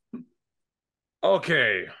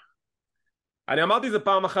 אוקיי, אני אמרתי זה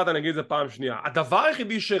פעם אחת, אני אגיד זה פעם שנייה. הדבר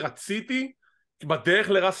היחידי שרציתי בדרך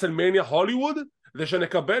לרסלמניה הוליווד, זה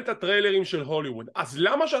שנקבל את הטריילרים של הוליווד. אז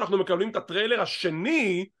למה שאנחנו מקבלים את הטריילר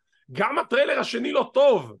השני, גם הטריילר השני לא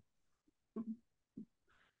טוב?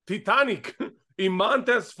 טיטניק, עם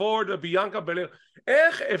מנטס פורד וביאנקה בלר.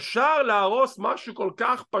 איך אפשר להרוס משהו כל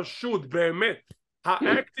כך פשוט, באמת?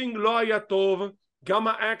 האקטינג לא היה טוב, גם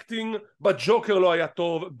האקטינג בג'וקר לא היה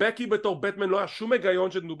טוב, בקי בתור בטמן לא היה שום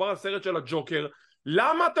היגיון שדובר על סרט של הג'וקר.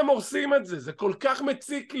 למה אתם הורסים את זה? זה כל כך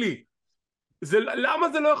מציק לי. למה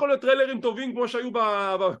זה לא יכול להיות טריילרים טובים כמו שהיו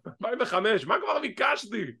ב-2005? מה כבר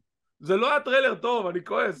ביקשתי? זה לא היה טריילר טוב, אני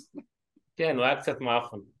כועס. כן, הוא היה קצת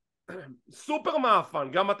מאפן. סופר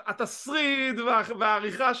מאפן, גם התסריט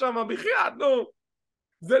והעריכה שם, בחייאת, נו.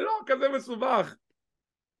 זה לא כזה מסובך.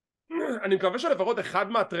 אני מקווה שלפחות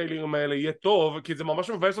אחד מהטריילרים האלה יהיה טוב, כי זה ממש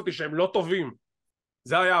מבאס אותי שהם לא טובים.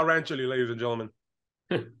 זה היה הרנט שלי, ladies and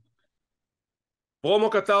gentlemen. פרומו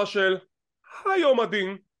קצר של היום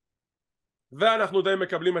הדין, ואנחנו די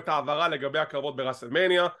מקבלים את העברה לגבי הקרבות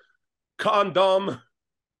ברסלמניה. קאנדום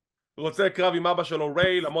רוצה קרב עם אבא שלו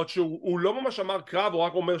ריי, למרות שהוא לא ממש אמר קרב, הוא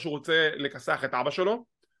רק אומר שהוא רוצה לכסח את אבא שלו.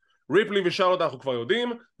 ריפלי ושרלוט אנחנו כבר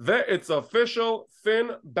יודעים, ו-It's official, פין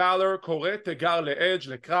בלר קורא תיגר לאדג'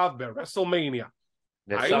 לקרב ברסלמניה.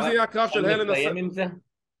 האם זה יהיה הקרב של הלן הסל?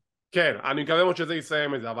 כן, אני מקווה מאוד שזה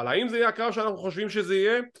יסיים את זה, אבל האם זה יהיה הקרב שאנחנו חושבים שזה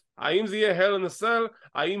יהיה? האם זה יהיה הלן הסל?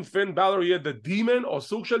 האם פין בלר יהיה The Demon או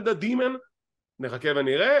סוג של The Demon? נחכה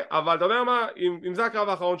ונראה, אבל אתה יודע מה, אם זה הקרב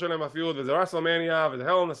האחרון שלהם בפיוד, וזה רסלמניה,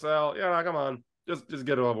 וזה הלן הסל, יאללה, come on, just get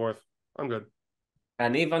it over with, I'm good.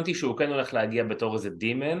 אני הבנתי שהוא כן הולך להגיע בתור איזה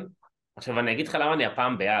דימן. עכשיו אני אגיד לך למה אני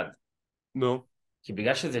הפעם בעד. נו. כי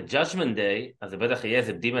בגלל שזה Judgment Day, אז זה בטח יהיה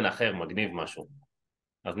איזה דימן אחר, מגניב משהו.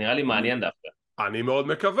 אז נראה לי מעניין דווקא. אני מאוד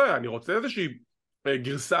מקווה, אני רוצה איזושהי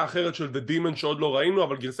גרסה אחרת של The Demon שעוד לא ראינו,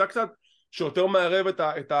 אבל גרסה קצת שיותר מערב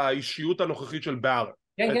את האישיות הנוכחית של באר.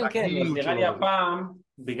 כן, כן, כן, אז נראה לי הפעם,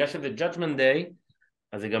 בגלל שזה Judgment Day,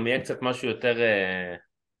 אז זה גם יהיה קצת משהו יותר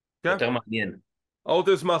מעניין.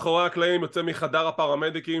 אוטיס מאחורי הקלעים יוצא מחדר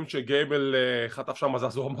הפרמדיקים שגייבל חטף שם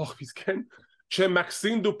זעזוע מוח מסכן,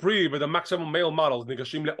 שמקסין דופרי ו-The Maximum Male Models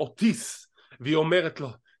ניגשים לאוטיס והיא אומרת לו,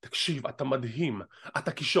 תקשיב, אתה מדהים,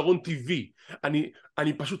 אתה כישרון טבעי,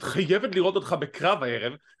 אני פשוט חייבת לראות אותך בקרב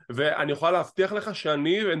הערב, ואני יכולה להבטיח לך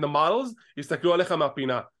שאני and the models יסתכלו עליך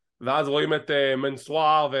מהפינה. ואז רואים את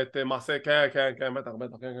מנסואר ואת מעשה, כן, בטח,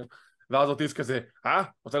 כן. ואז אוטיס כזה,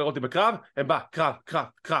 רוצה לראות אותי בקרב? הם בא,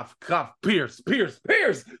 קרב, פירס,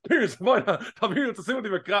 בואי, תביא, תשים אותי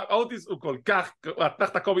בקרב. אוטיס הוא כל כך,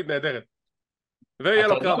 התחת קומית נהדרת. ויהיה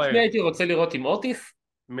לו קרב הערב. אני הייתי רוצה לראות עם אוטיס?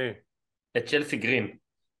 מי? את צ'לסי גרין.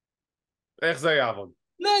 איך זה יעבוד?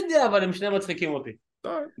 לא יודע, אבל הם שני מצחיקים אותי.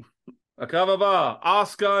 הקרב הבא,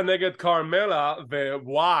 אסקה נגד קרמלה,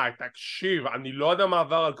 ווואי, תקשיב, אני לא יודע מה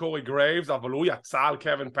עבר על קורי גרייבס, אבל הוא יצא על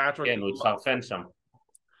קווין פטריק. כן, הוא התחרפן שם.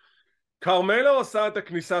 קרמלה עושה את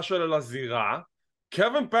הכניסה שלה לזירה,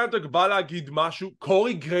 קווין פטריק בא להגיד משהו,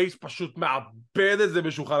 קורי גרייבס פשוט מאבד את זה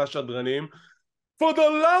בשולחן השדרנים, For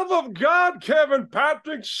the love of God, Kevin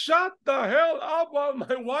Patrick, shut the hell up while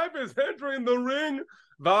my wife is entering the ring.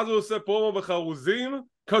 ואז הוא עושה פרומו בחרוזים,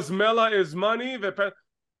 קוזמלה is money,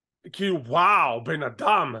 כאילו וואו, בן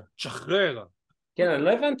אדם, תשחרר. כן, אני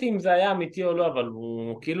לא הבנתי אם זה היה אמיתי או לא, אבל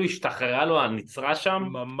הוא כאילו השתחררה לו הנצרה שם.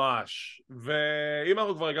 ממש. ואם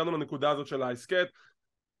אנחנו כבר הגענו לנקודה הזאת של ההסקט,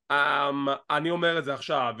 אני אומר את זה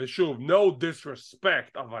עכשיו, ושוב, no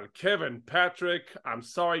disrespect, אבל קווין פטריק, I'm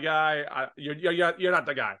sorry guy, you're not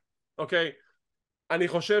the guy, אוקיי? אני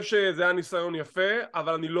חושב שזה היה ניסיון יפה,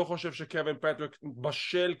 אבל אני לא חושב שקווין פטריק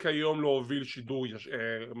בשל כיום להוביל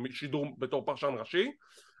שידור בתור פרשן ראשי,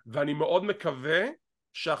 ואני מאוד מקווה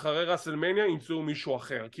שאחרי ברסלמניה ימצאו מישהו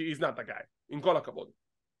אחר, כי he's not the guy, עם כל הכבוד.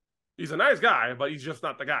 He's a nice guy, but he's just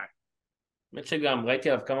not the guy. באמת שגם ראיתי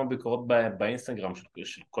עליו כמה ביקורות באינסטגרם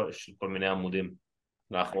של כל מיני עמודים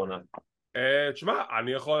לאחרונה. תשמע,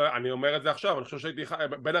 אני אומר את זה עכשיו, אני חושב שהייתי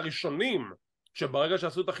בין הראשונים שברגע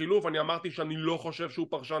שעשו את החילוף אני אמרתי שאני לא חושב שהוא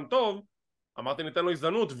פרשן טוב, אמרתי ניתן לו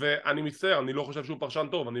הזדמנות, ואני מצטער, אני לא חושב שהוא פרשן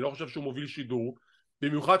טוב, אני לא חושב שהוא מוביל שידור,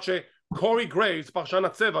 במיוחד שקורי גרייס, פרשן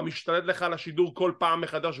הצבע, משתלט לך על השידור כל פעם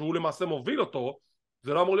מחדש והוא למעשה מוביל אותו,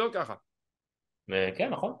 זה לא אמור להיות ככה. כן,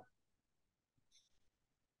 נכון.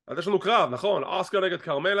 אז יש לנו קרב, נכון, אסקה נגד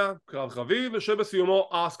קרמלה, קרב חביב, שבסיומו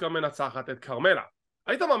אסקה מנצחת את קרמלה.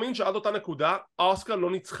 היית מאמין שעד אותה נקודה אסקה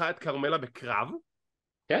לא ניצחה את קרמלה בקרב?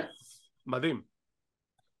 כן. מדהים.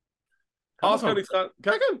 אסקה ניצחה,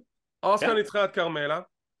 כן, אסקה ניצחה את קרמלה,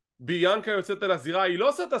 ביאנקה יוצאת אל הזירה, היא לא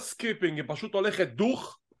עושה את הסקיפינג, היא פשוט הולכת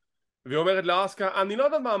דוך, והיא אומרת לאסקה, אני לא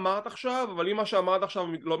יודעת מה אמרת עכשיו, אבל אם מה שאמרת עכשיו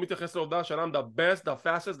לא מתייחס לעובדה שלנו, the best, the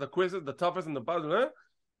fastest, the quickest, the toughest and the best,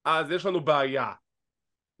 אז יש לנו בעיה.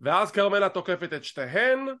 ואז קרמלה תוקפת את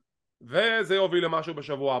שתיהן, וזה יוביל למשהו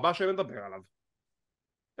בשבוע הבא שנדבר עליו.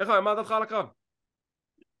 איך מה דעתך על הקרב?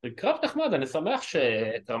 קרב נחמד, אני שמח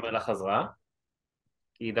שקרמלה חזרה,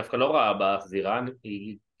 כי היא דווקא לא רעה בזירה,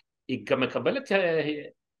 היא גם מקבלת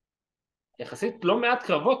יחסית לא מעט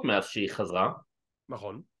קרבות מאז שהיא חזרה.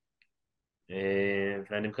 נכון.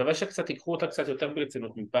 ואני מקווה שקצת ייקחו אותה קצת יותר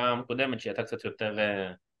ברצינות מפעם קודמת, שהיא הייתה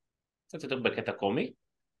קצת יותר בקטע קומי.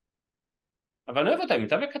 אבל אני אוהב אותה, היא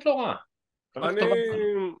מתאבקת לא רעה.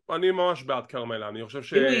 אני ממש בעד קרמלה, אני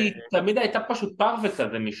חושב היא תמיד הייתה פשוט פרווה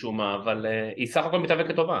כזה משום מה, אבל היא סך הכל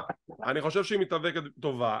מתאבקת טובה. אני חושב שהיא מתאבקת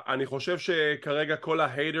טובה, אני חושב שכרגע כל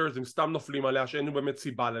ההייטרס הם סתם נופלים עליה שאין באמת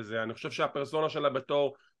סיבה לזה, אני חושב שהפרסונה שלה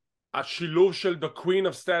בתור השילוב של The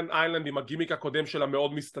Queen of Staten Island עם הגימיק הקודם שלה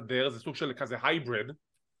מאוד מסתדר, זה סוג של כזה הייבריד.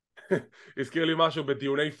 הזכיר לי משהו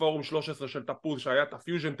בדיוני פורום 13 של תפוז שהיה את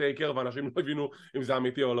הפיוז'ן טייקר ואנשים לא הבינו אם זה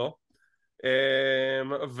אמיתי או לא.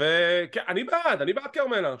 ואני בעד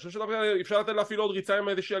קרמלה, אני חושב שאפשר לתת לה אפילו עוד ריצה עם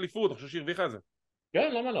איזושהי אליפות, אני חושב שהרוויחה את זה.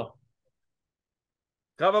 כן, למה לא?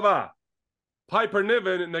 קרב הבא, פייפר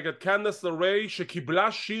ניבן נגד קנדס לריי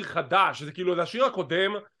שקיבלה שיר חדש, זה כאילו זה השיר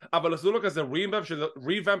הקודם אבל עשו לו כזה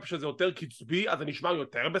ריבאמפ שזה יותר קצבי, אז זה נשמע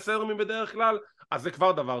יותר בסדר מבדרך כלל, אז זה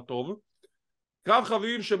כבר דבר טוב. קרב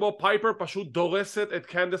חביב שבו פייפר פשוט דורסת את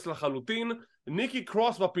קנדס לחלוטין, ניקי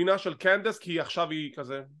קרוס בפינה של קנדס כי עכשיו היא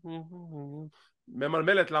כזה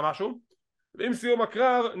ממלמלת לה משהו, ועם סיום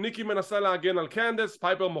הקרב ניקי מנסה להגן על קנדס,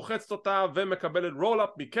 פייפר מוחצת אותה ומקבלת רול-אפ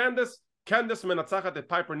מקנדס, קנדס מנצחת את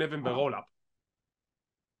פייפר ניבן ברול-אפ.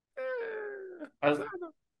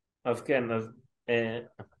 אז כן, אז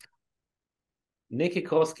ניקי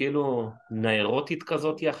קרוס כאילו נאירוטית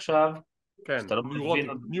כזאת עכשיו, כן, אתה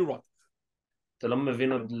לא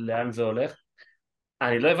מבין עוד לאן זה הולך.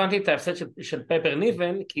 אני לא הבנתי את ההפסד של פייפר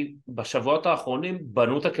ניבן, כי בשבועות האחרונים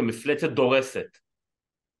בנו אותה כמפלצת דורסת.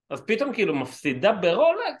 אז פתאום כאילו מפסידה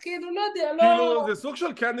ברולה, כאילו לא יודע, לא... כאילו זה סוג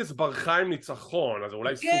של קנדס ברחה עם ניצחון, אז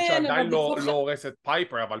אולי סוג שעדיין לא הורס את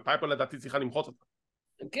פייפר, אבל פייפר לדעתי צריכה למחוץ אותה.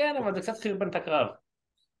 כן, אבל זה קצת חרבן את הקרב.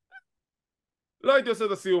 לא הייתי עושה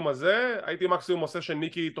את הסיום הזה, הייתי מקסימום עושה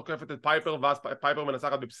שניקי תוקפת את פייפר, ואז פייפר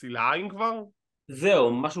מנצחת בפסילה אם כבר.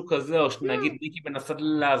 זהו, משהו כזה, או שנגיד ניקי מנסה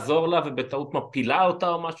לעזור לה ובטעות מפילה אותה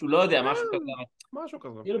או משהו, לא יודע, משהו כזה. משהו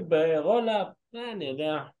כזה. כאילו ברולה, אני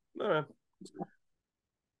יודע.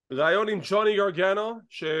 ראיון עם ג'וני גרגנו,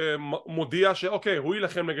 שמודיע שאוקיי, הוא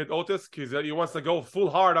ילחם נגד אוטס, כי he wants to go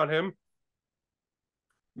full hard on him.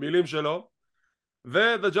 מילים שלו.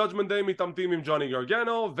 ו-The Judgment Day מתעמתים עם ג'וני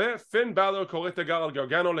גרגנו, ופין בלר קורא תיגר על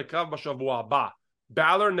גרגנו לקרב בשבוע הבא.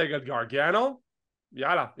 בלר נגד גרגנו,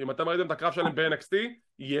 יאללה, אם אתם ראיתם את הקרב שלהם ב-NXT,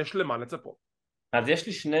 יש למה לצפות. אז יש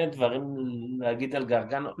לי שני דברים להגיד על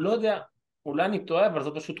גרגנו, לא יודע, אולי אני טועה, אבל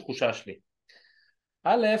זו פשוט תחושה שלי.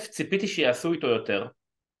 א', ציפיתי שיעשו איתו יותר.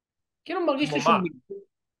 כאילו מרגיש לי שהוא...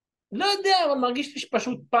 לא יודע, אבל מרגיש לי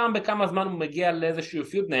שפשוט פעם בכמה זמן הוא מגיע לאיזשהו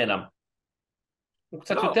פיוד נעלם. הוא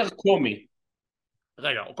קצת יותר קומי.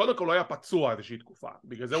 רגע, קודם כל לא היה פצוע איזושהי תקופה,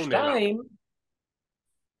 בגלל זה הוא נעלם. שתיים,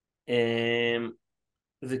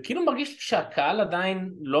 זה כאילו מרגיש שהקהל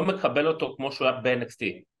עדיין לא מקבל אותו כמו שהוא היה ב-NXT.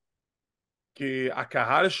 כי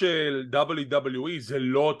הקהל של WWE זה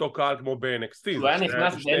לא אותו קהל כמו ב-NXT. כשהוא היה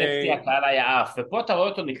נכנס ב-NXT הקהל היה אף, ופה אתה רואה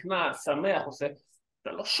אותו נכנס, שמח, עושה,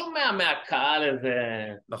 אתה לא שומע מהקהל איזה...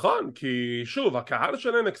 נכון, כי שוב, הקהל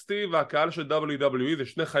של NXT והקהל של WWE זה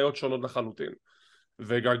שני חיות שונות לחלוטין.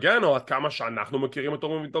 וגרגנו, עד כמה שאנחנו מכירים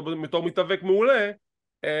אותו בתור מתאבק מעולה,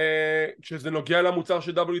 כשזה נוגע למוצר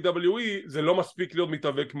של WWE זה לא מספיק להיות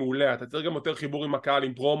מתאבק מעולה, אתה צריך גם יותר חיבור עם הקהל,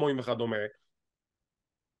 עם פרומואים וכדומה.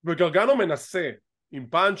 וגרגנו מנסה עם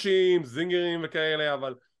פאנצ'ים, זינגרים וכאלה,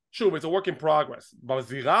 אבל שוב, it's a work in progress.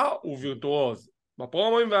 בזירה הוא וירטואוז,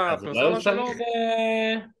 בפרומואים והפרסונה שלו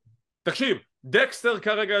תקשיב, דקסטר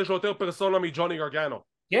כרגע יש לו יותר פרסונה מג'וני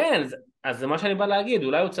גרגנו. כן, אז זה מה שאני בא להגיד,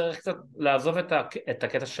 אולי הוא צריך קצת לעזוב את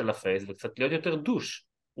הקטע של הפייס וקצת להיות יותר דוש.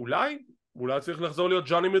 אולי צריך לחזור להיות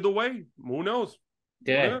ג'וני מידלווי, who knows.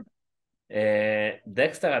 תראה,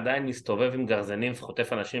 דקסטר עדיין מסתובב עם גרזנים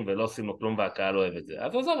וחוטף אנשים ולא עושים לו כלום והקהל לא אוהב את זה.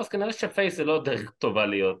 אז עזוב, אז כנראה שפייס זה לא דרך טובה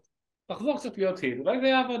להיות. תחזור קצת להיות היל, אולי זה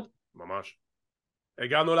יעבוד. ממש.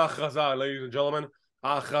 הגענו להכרזה, ladies and gentlemen,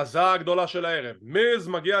 ההכרזה הגדולה של הערב. מיז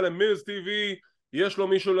מגיע למיז TV, יש לו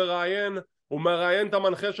מישהו לראיין, הוא מראיין את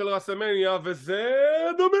המנחה של רסלמניה, וזה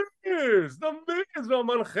דמיז, הוא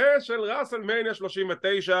המנחה של רסלמניה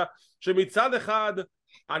 39, שמצד אחד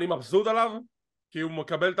אני מבסוט עליו, כי הוא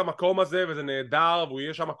מקבל את המקום הזה וזה נהדר, והוא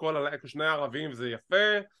יהיה שם הכל על שני ערבים וזה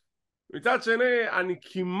יפה. מצד שני, אני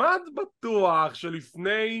כמעט בטוח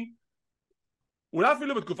שלפני, אולי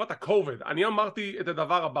אפילו בתקופת הקוביד, אני אמרתי את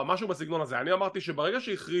הדבר הבא, משהו בסגנון הזה, אני אמרתי שברגע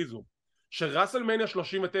שהכריזו שרסלמניה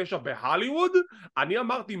 39 בהליווד, אני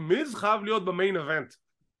אמרתי מיז חייב להיות במיין איבנט.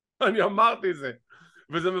 אני אמרתי זה.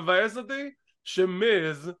 וזה מבאס אותי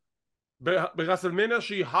שמיז ברסלמניה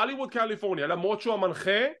שהיא הליווד קליפורניה, למרות שהוא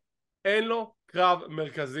המנחה, אין לו קרב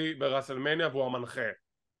מרכזי ברסלמניה והוא המנחה.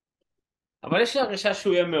 אבל יש לי הרגשה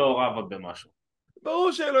שהוא יהיה מעורב עוד במשהו.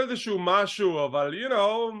 ברור שיהיה לו איזשהו משהו, אבל you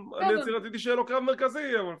know, אני רציתי שיהיה לו קרב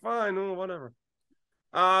מרכזי, אבל פיין, whatever.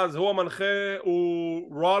 אז הוא המנחה,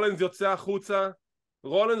 רולינס יוצא החוצה,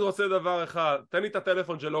 רולינס רוצה דבר אחד, תן לי את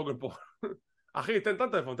הטלפון של לוגן פה. אחי, תן את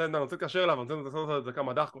הטלפון, אני רוצה להתקשר אליו, אני רוצה לעשות את זה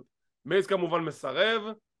כמה דקות. מיז כמובן מסרב,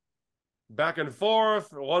 back and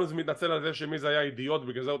forth, רולינס מתנצל על זה שמיז היה אידיוט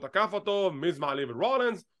בגלל זה הוא תקף אותו, מיז מעליב את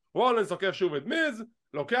רולינס, רולינס תוקף שוב את מיז,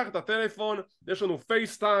 לוקח את הטלפון, יש לנו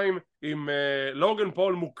פייסטיים עם לוגן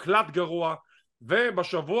פול מוקלט גרוע,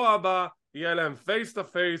 ובשבוע הבא יהיה להם פייס טו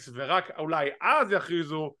פייס, ורק אולי אז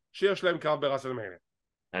יכריזו שיש להם קרב ברסלמניה.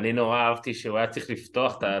 אני נורא אהבתי שהוא היה צריך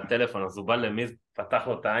לפתוח את הטלפון, אז הוא בא למיז, פתח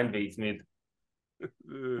לו את העין והצמיד.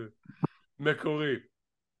 מקורי.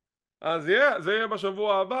 אז זה יהיה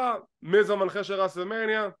בשבוע הבא, מיז המנחה של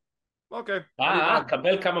רסלמניה, אוקיי.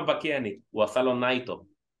 קבל כמה בקי אני, הוא עשה לו נייטו.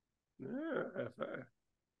 יפה.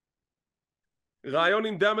 רעיון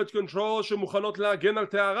עם damage control שמוכנות להגן על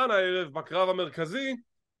טהרן הערב בקרב המרכזי,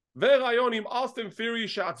 ורעיון עם אוסטין פירי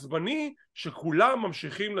שעצבני שכולם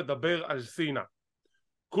ממשיכים לדבר על סינה.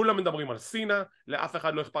 כולם מדברים על סינה, לאף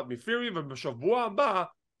אחד לא אכפת מפירי, ובשבוע הבא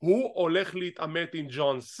הוא הולך להתעמת עם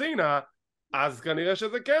ג'ון סינה, אז כנראה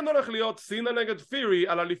שזה כן הולך להיות סינה נגד פירי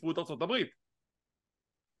על אליפות ארצות הברית.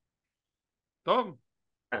 טוב?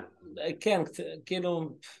 כן,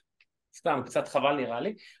 כאילו, סתם, קצת חבל נראה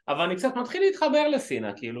לי, אבל אני קצת מתחיל להתחבר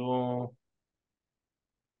לסינה, כאילו...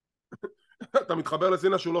 אתה מתחבר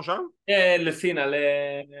לסינה שהוא לא שם? לסינה,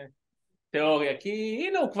 לתיאוריה, כי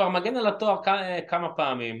הנה הוא כבר מגן על התואר כמה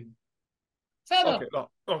פעמים. בסדר.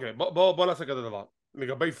 אוקיי, בוא נעשה כזה דבר.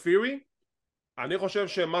 לגבי פירי, אני חושב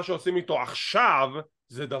שמה שעושים איתו עכשיו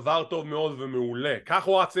זה דבר טוב מאוד ומעולה. כך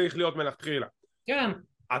הוא צריך להיות מלכתחילה. כן.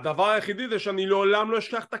 הדבר היחידי זה שאני לעולם לא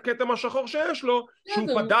אשכח את הכתם השחור שיש לו, שהוא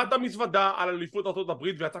פדה את המזוודה על אליפות ארצות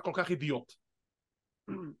הברית ויצא כל כך אידיוט.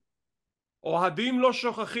 אוהדים לא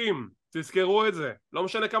שוכחים, תזכרו את זה. לא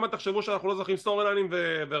משנה כמה תחשבו שאנחנו לא זוכרים סטורי ליינים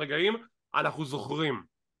ורגעים, אנחנו זוכרים.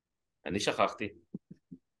 אני שכחתי.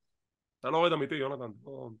 אתה לא אוהד אמיתי, יונתן.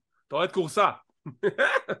 אתה אוהד קורסה.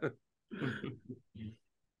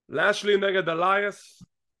 לאשלי נגד אלייס.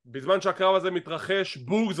 בזמן שהקרב הזה מתרחש,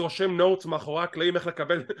 בוגס רושם נוטס מאחורי הקלעים איך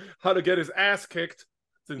לקבל how to get his ass kicked.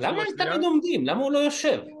 למה הם תמיד עומדים? למה הוא לא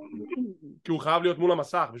יושב? כי הוא חייב להיות מול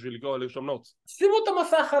המסך בשביל לרשום נוטס. שימו את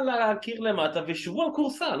המסך על הקיר למטה ושבו על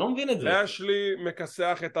קורסה, לא מבין את זה. לאשלי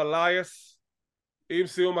מכסח את אלייס, עם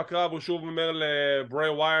סיום הקרב הוא שוב אומר לברי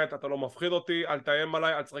ווייט, אתה לא מפחיד אותי, אל תאיים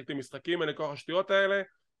עליי, אל תשחק את המשחקים, אין לי כוח השטויות האלה.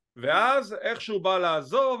 ואז איך שהוא בא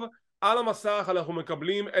לעזוב, על המסך אנחנו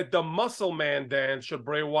מקבלים את the muscle man dance של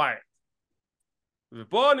ברי ווייט.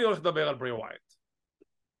 ופה אני הולך לדבר על ברי ווייט.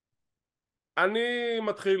 אני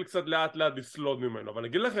מתחיל קצת לאט לאט לסלוד ממנו, אבל אני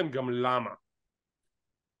אגיד לכם גם למה.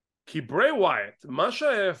 כי ברי ווייט, מה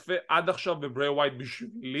שהיה יפה עד עכשיו בברי ווייט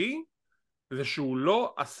בשבילי, זה שהוא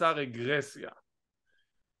לא עשה רגרסיה.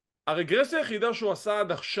 הרגרסיה היחידה שהוא עשה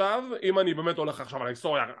עד עכשיו, אם אני באמת הולך עכשיו על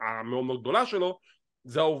ההיסטוריה המאוד מאוד גדולה שלו,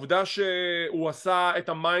 זה העובדה שהוא עשה את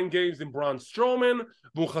המיינד גיימס עם ברון סטרומן,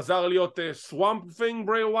 והוא חזר להיות סוואמפ פינג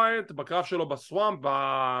ברי ווייט בקרב שלו בסוואמפ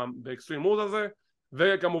באקסטרים מוז הזה,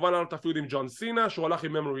 וכמובן היה לו את הפיוד עם ג'ון סינה שהוא הלך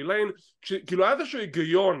עם ממורי ליין, כאילו היה איזשהו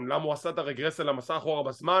היגיון למה הוא עשה את הרגרסיה למסע אחורה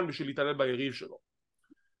בזמן בשביל להתעלל ביריב שלו.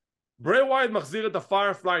 ברי ווייט מחזיר את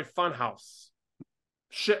הפיירפליי פאן האוס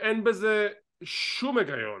שאין בזה שום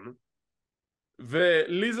היגיון,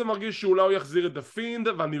 ולי זה מרגיש שאולי הוא יחזיר את הפיינד,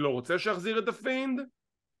 ואני לא רוצה שיחזיר את הפיינד.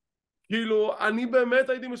 כאילו אני באמת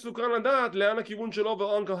הייתי מסוכן לדעת לאן הכיוון שלו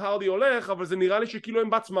ואונקל הרדי הולך, אבל זה נראה לי שכאילו הם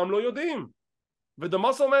בעצמם לא יודעים. ו-The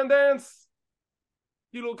Muscle Man Dance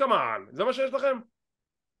כאילו כמובן, זה מה שיש לכם?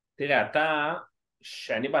 תראה,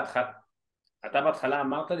 אתה בהתחלה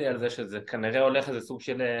אמרת לי על זה שזה כנראה הולך איזה סוג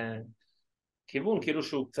של כיוון, כאילו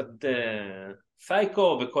שהוא קצת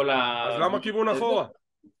סייקו וכל אז למה כיוון אחורה?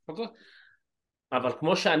 אבל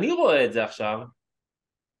כמו שאני רואה את זה עכשיו,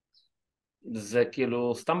 זה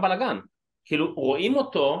כאילו סתם בלגן. כאילו רואים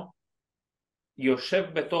אותו יושב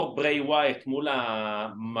בתור ברי ווייט מול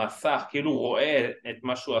המסך, כאילו רואה את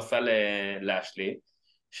מה שהוא עשה לאשלי,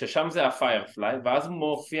 ששם זה הפיירפליי, ואז הוא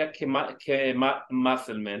מופיע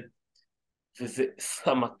כמאסלמן, וזה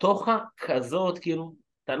סמטוחה כזאת, כאילו,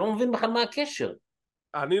 אתה לא מבין בכלל מה הקשר.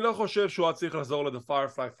 אני לא חושב שהוא היה צריך לחזור ל-The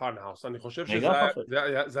Firefly Funhouse, אני חושב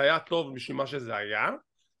שזה היה טוב בשביל מה שזה היה,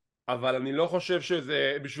 אבל אני לא חושב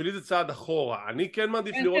שזה, בשבילי זה צעד אחורה. אני כן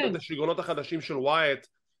מעדיף לראות את השיגעונות החדשים של ווייט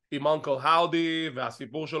עם אנקל האודי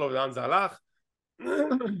והסיפור שלו ולאן זה הלך.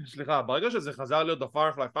 סליחה, ברגע שזה חזר להיות The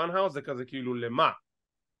Firefly Funhouse זה כזה כאילו למה?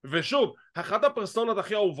 ושוב, אחת הפרסונות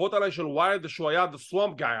הכי אהובות עליי של ווייט זה שהוא היה The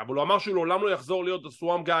Swamp Guy, אבל הוא אמר שהוא לעולם לא יחזור להיות The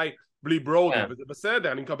Swamp Guy בלי ברודי, וזה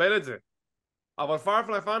בסדר, אני מקבל את זה. אבל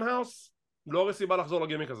Firefly Funhouse לא הרי סיבה לחזור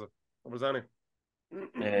לגימיק הזה, אבל זה אני.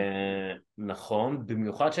 נכון,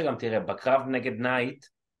 במיוחד שגם תראה, בקרב נגד נייט,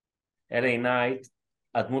 LA נייט,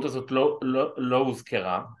 הדמות הזאת לא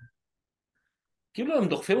הוזכרה, כאילו הם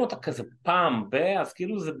דוחפים אותה כזה פעם אז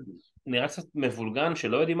כאילו זה נראה קצת מבולגן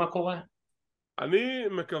שלא יודעים מה קורה. אני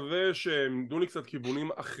מקווה שהם ידעו לי קצת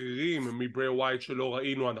כיוונים אחרים מברי ווייט שלא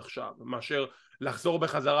ראינו עד עכשיו, מאשר לחזור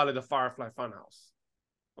בחזרה ל-The Firefly Funhouse,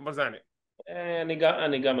 אבל זה אני.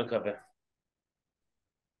 אני גם מקווה.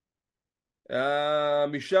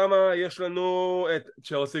 משם יש לנו את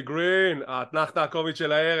צ'לסי גרין, האתנחתא הקומית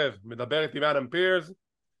של הערב, מדברת עם אדם פירס,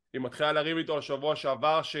 היא מתחילה לריב איתו השבוע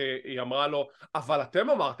שעבר שהיא אמרה לו אבל אתם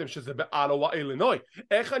אמרתם שזה באלואה אילינוי,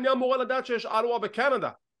 איך אני אמורה לדעת שיש אלואה בקנדה?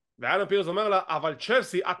 ואדם פירס אומר לה אבל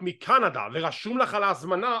צ'לסי את מקנדה ורשום לך על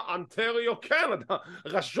ההזמנה אנטריו קנדה,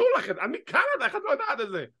 רשום לכם, אני מקנדה, איך את לא יודעת את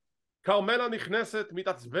זה? קרמלה נכנסת,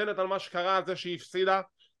 מתעצבנת על מה שקרה על זה שהיא הפסידה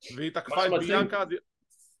והיא תקפה את ביאנקה.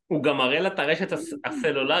 הוא גם מראה לה את הרשת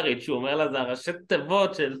הסלולרית שהוא אומר לה זה הראשי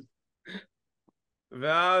תיבות של...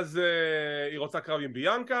 ואז היא רוצה קרב עם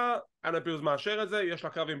ביאנקה, אדם פירס מאשר את זה, יש לה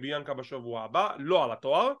קרב עם ביאנקה בשבוע הבא, לא על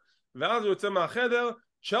התואר, ואז הוא יוצא מהחדר,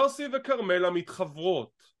 צ'לסי וקרמלה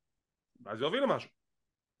מתחברות, ואז זה יוביל למשהו.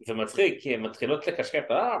 זה מצחיק כי הן מתחילות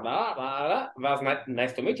לקשקש ואז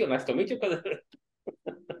nice to meet you כזה.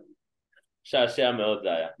 שעשע מאוד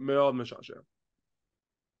זה היה. מאוד משעשע.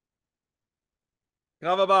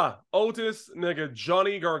 קרב הבא, אוטיס נגד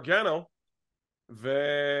ג'וני גרגנו,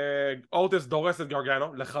 ואוטיס דורס את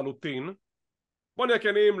גרגנו לחלוטין. בוא נהיה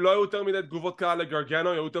כנים, לא היו יותר מדי תגובות קהל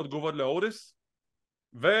לגרגנו, היו יותר תגובות לאוטיס,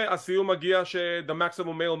 והסיום מגיע ש-The Maximum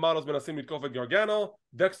Male Models מנסים לתקוף את גרגנו,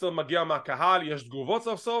 דקסטר מגיע מהקהל, יש תגובות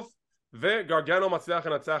סוף סוף, וגרגנו מצליח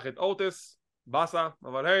לנצח את אוטיס, בסה,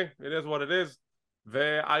 אבל היי, it is what it is.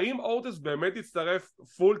 והאם אוטיס באמת יצטרף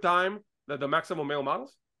פול טיים ל-The Maximum Male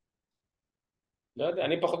Models? לא יודע,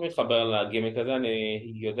 אני פחות מתחבר לגימיק הזה,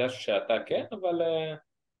 אני יודע שאתה כן, אבל...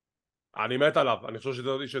 אני מת עליו, אני חושב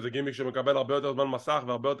שזה גימיק שמקבל הרבה יותר זמן מסך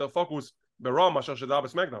והרבה יותר פוקוס ברום מאשר שזה היה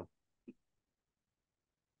בסמקדאון.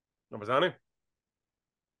 אבל זה אני.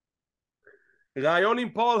 ראיון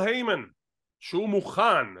עם פול היימן שהוא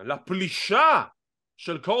מוכן לפלישה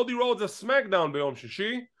של קודי רודס לסמקדאון ביום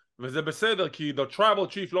שישי, וזה בסדר כי The Tribal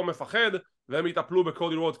Chief לא מפחד והם יטפלו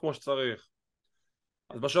בקודי רודס כמו שצריך.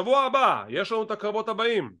 אז בשבוע הבא יש לנו את הקרבות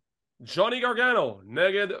הבאים, ג'וני גרגנו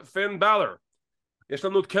נגד פין בלר, יש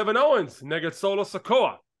לנו את קווין אוונס נגד סולו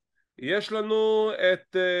סקואה, יש לנו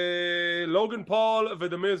את לוגן פול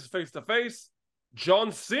ודה מיז פייס טו פייס,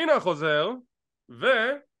 ג'ון סינה חוזר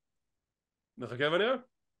נחכה ונראה,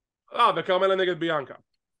 וקרמלה נגד ביאנקה.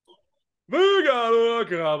 והגענו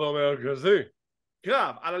לקרב המרכזי.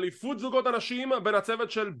 קרב על אליפות זוגות הנשים בין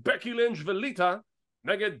הצוות של בקי לינץ' וליטה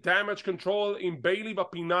נגד damage control עם ביילי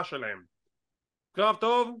בפינה שלהם. קרב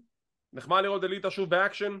טוב, נחמד לראות ליטה שוב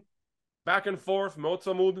באקשן, back and forth, מאוד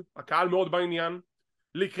צמוד, הקהל מאוד בעניין.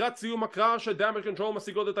 לקראת סיום הקרב שדאמג' קונטרול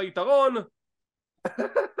משיגות את היתרון.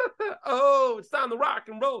 Oh, it's time to rock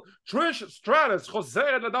and roll. טריש סטרטוס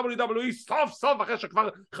חוזרת ל-WWE סוף סוף אחרי שכבר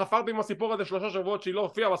חפרתי עם הסיפור הזה 3 שבועות שהיא לא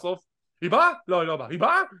הופיעה בסוף. היא באה? לא, היא לא באה. היא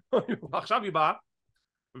באה? עכשיו היא באה.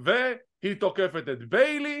 והיא תוקפת את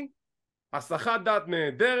ביילי, הסחת דעת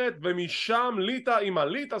נהדרת, ומשם ליטה עם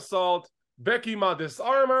הליטה סולט, בקי עם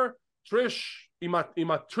הדיסארמר, טריש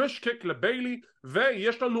עם הטריש קיק לביילי,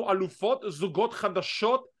 ויש לנו אלופות זוגות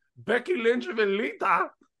חדשות, בקי לינץ' וליטה,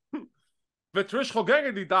 וטריש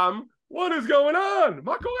חוגגת איתם. What is going on?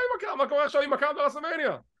 מה קורה עם הקרב? מה קורה עכשיו עם הקרב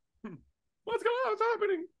ברסלמניה? What's going on? What's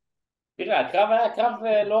happening? תראה, הקרב היה קרב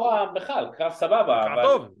לא רע בכלל, קרב סבבה. קרב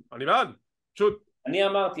טוב, אני בעד. פשוט אני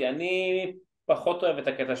אמרתי, אני פחות אוהב את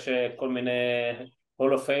הקטע שכל מיני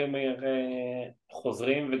הול אוף פיימר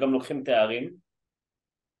חוזרים וגם לוקחים תארים.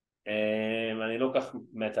 אני לא כך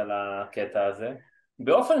מת על הקטע הזה.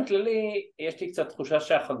 באופן כללי יש לי קצת תחושה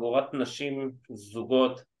שהחגורת נשים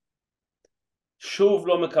זוגות שוב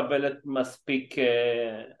לא מקבלת מספיק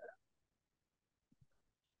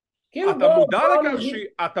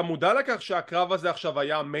אתה מודע לכך שהקרב הזה עכשיו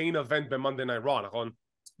היה מיין אבנט במונדי נייט רו, נכון?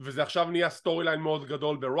 וזה עכשיו נהיה סטורי ליין מאוד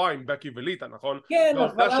גדול ברו עם בקי וליטה, נכון? כן,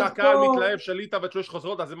 אבל שהקהל מתלהב שליטה וטריש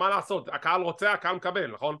חוזרות, אז מה לעשות? הקהל רוצה, הקהל מקבל,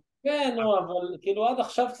 נכון? כן, אבל כאילו עד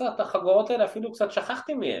עכשיו קצת החגורות האלה אפילו קצת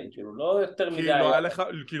שכחתי מהן, כאילו לא יותר מדי.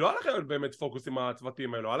 כי לא היה לך באמת פוקוס עם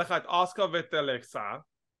הצוותים האלו, היה לך את אוסקה ואת אלכסה,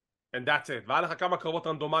 and that's it, והיה לך כמה קרבות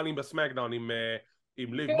רנדומליים בסמקדאון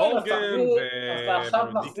עם ליב מורגן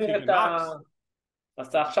אז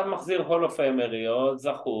אתה עכשיו מחזיר הול אוף פיימריות,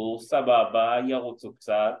 זכור, סבבה, ירוצו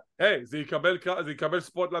קצת. היי, זה יקבל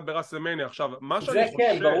ספוטלייט ברסלמניה. עכשיו, מה שאני חושב... זה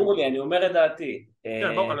כן, ברור לי, אני אומר את דעתי.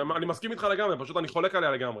 כן, ברור, אני מסכים איתך לגמרי, פשוט אני חולק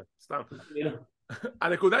עליה לגמרי, סתם.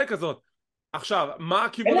 הנקודה היא כזאת, עכשיו, מה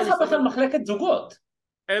הכיוון... אין לך בכלל מחלקת זוגות.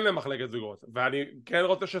 אין להם מחלקת זוגות, ואני כן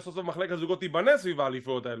רוצה שסוף סוף מחלקת זוגות תיבנה סביב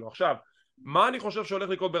האליפויות האלו. עכשיו, מה אני חושב שהולך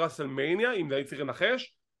לקרות ברסלמניה, אם זה צריך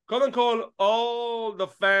לנחש? קודם כל, all the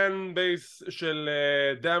fan base של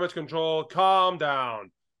damage control, calm down.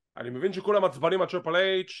 אני מבין שכולם עצבנים על טריפל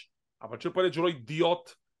H, אבל טריפל H הוא לא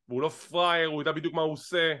אידיוט, והוא לא פרייר, הוא יודע בדיוק מה הוא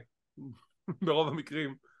עושה, ברוב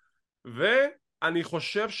המקרים. ואני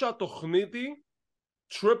חושב שהתוכנית היא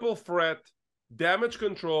triple threat, damage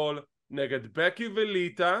control, נגד בקי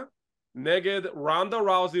וליטה, נגד רונדה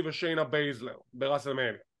ראוזי ושיינה בייזלר,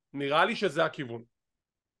 ברסלמניה. נראה לי שזה הכיוון.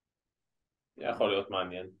 יכול להיות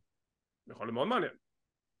מעניין. יכול להיות מאוד מעניין.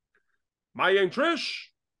 מה יהיה עם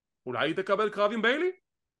טריש? אולי היא תקבל קרב עם ביילי?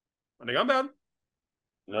 אני גם בעד.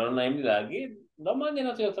 לא נעים לי להגיד, לא מעניין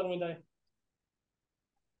אותי יותר מדי.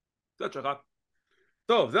 קצת שלך.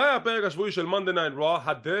 טוב, זה היה הפרק השבועי של מונדי נייט רו,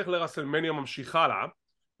 הדרך לרסלמניה ממשיכה לה,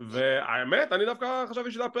 והאמת, אני דווקא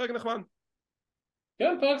חשבתי שזה הפרק נחמד.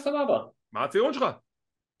 כן, פרק סבבה. מה הציון שלך?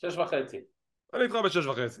 6.5. אני איתך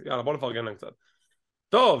ב6.5, יאללה בוא נפרגן להם קצת.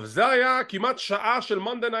 טוב, זה היה כמעט שעה של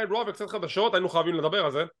מונדי נייט רו וקצת חדשות, היינו חייבים לדבר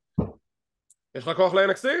על זה. יש לך כוח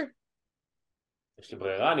ל-NXT? יש לי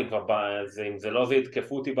ברירה, אני כבר אם זה לא זה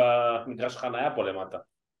יתקפו אותי במגרש חנייה פה למטה.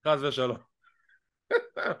 חס ושלום.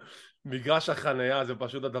 מגרש החנייה זה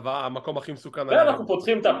פשוט המקום הכי מסוכן. ואנחנו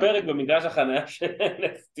פותחים את הפרק במגרש החנייה של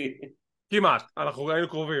NXT. כמעט, אנחנו היינו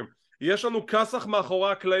קרובים. יש לנו כסח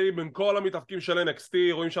מאחורי הקלעים בין כל המתאבקים של NXT,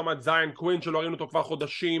 רואים שם את זיין קווין שלא ראינו אותו כבר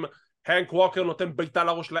חודשים, הנק ווקר נותן ביתה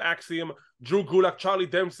לראש לאקסים, ג'ו גולק, צ'רלי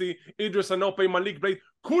דמסי, אידריס אנופי, מליק בלייד,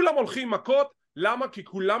 כולם הולכים מכות. למה? כי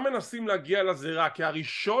כולם מנסים להגיע לזירה, כי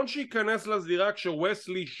הראשון שייכנס לזירה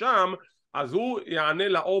כשווסלי שם, אז הוא יענה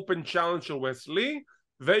לאופן צ'אלנג' של וסלי,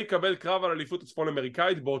 ויקבל קרב על אליפות הצפון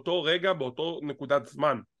אמריקאית באותו רגע, באותו נקודת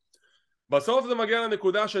זמן. בסוף זה מגיע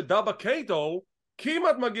לנקודה שדאבה קייטו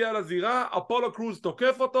כמעט מגיע לזירה, אפולו קרוז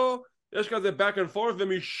תוקף אותו, יש כזה back and forth,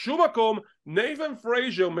 ומשום מקום ניית'ן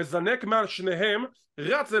פרייזר מזנק מעל שניהם,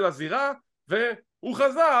 רץ אל הזירה, והוא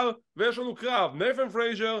חזר, ויש לנו קרב, ניית'ן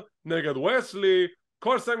פרייזר נגד וסלי.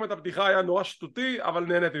 כל סגמנט הפתיחה היה נורא שטותי, אבל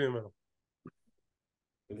נהניתי ממנו.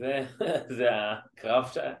 זה הקרב,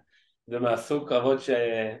 זה מהסוג קרבות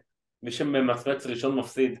שמי שממצרץ ראשון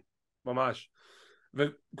מפסיד. ממש.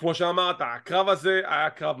 וכמו שאמרת, הקרב הזה היה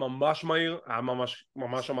קרב ממש מהיר, היה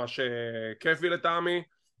ממש כיפי לטעמי,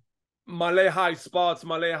 מלא היי ספוטס,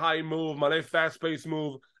 מלא היי מוב, מלא פאסט פייס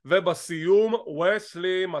מוב, ובסיום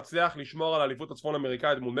וסלי מצליח לשמור על אליפות הצפון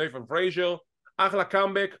אמריקאית מול ניית'ן פרייזר. אחלה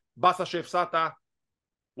קאמבק, בסה שהפסדת,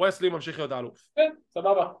 וסלי ממשיך להיות האלוף. כן,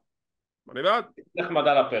 סבבה. אני בעד.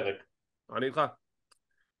 נחמדה לפרק. אני איתך.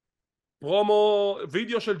 פרומו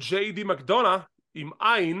וידאו של ג'יי די מקדונה עם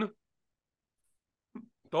עין,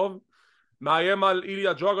 טוב, מאיים על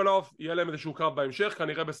איליה ג'וגולוב, יהיה להם איזשהו קרב בהמשך,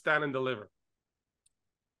 כנראה בסטנד אנד דליבר.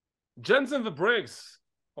 ג'נסון ובריגס,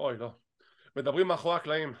 אוי לא, מדברים מאחורי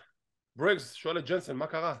הקלעים. בריגס שואל את ג'נסון מה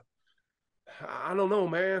קרה. I don't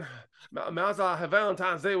know man, מאז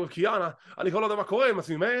הוולנטיינס דיי וקיאנה אני כבר לא יודע מה קורה עם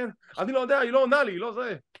עצמי man, אני לא יודע, היא לא עונה לי, לא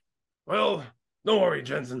זה. Well, don't worry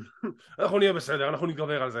ג'נסון, אנחנו נהיה בסדר, אנחנו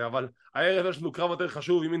נתגבר על זה, אבל הערב יש לנו קרב יותר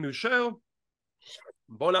חשוב עם אינדו שר,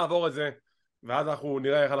 בוא נעבור את זה ואז אנחנו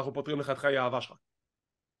נראה איך אנחנו פותרים לך את חיי האהבה שלך.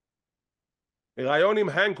 רעיון עם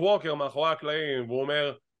הנק ווקר מאחורי הקלעים, והוא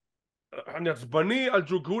אומר אני עצבני על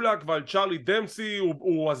ג'ו גולק ועל צ'ארלי דמסי,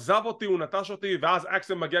 הוא עזב אותי, הוא נטש אותי, ואז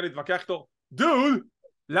אקסל מגיע להתווכח איתו, דוד,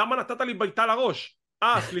 למה נתת לי ביתה לראש?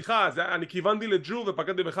 סליחה, אני כיוונתי לג'ו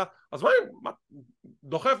ופגעתי בך, אז מה,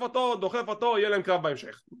 דוחף אותו, יהיה להם קרב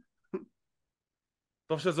בהמשך.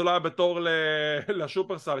 טוב שזה לא היה בתור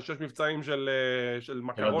לשופרסל, שיש מבצעים של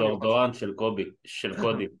מקרוני. של הדורדורן של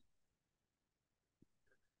קודי.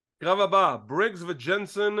 קרב הבא, בריגס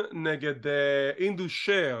וג'נסון נגד אינדו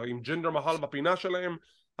שר עם ג'ינדר מחל בפינה שלהם.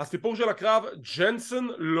 הסיפור של הקרב, ג'נסון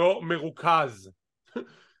לא מרוכז.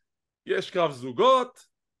 יש קרב זוגות,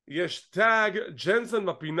 יש טאג, ג'נסון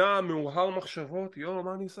בפינה מאוהר מחשבות,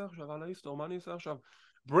 מה אני אעשה עכשיו על ההיסטור, מה אני אעשה עכשיו?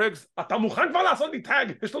 בריגס, אתה מוכן כבר לעשות לי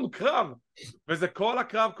טאג? יש לנו קרב. וזה כל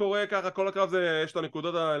הקרב קורה ככה, כל הקרב זה, יש את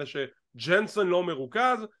הנקודות האלה שג'נסון לא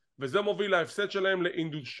מרוכז, וזה מוביל להפסד שלהם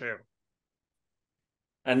לאינדו שר.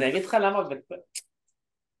 אני אגיד לך למה,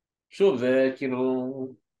 שוב זה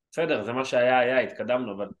כאילו, בסדר, זה מה שהיה,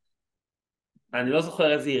 התקדמנו, אבל אני לא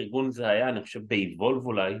זוכר איזה ארגון זה היה, אני חושב באיבולב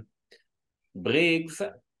אולי,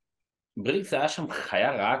 בריגס היה שם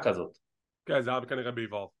חיה רעה כזאת. כן, זה היה כנראה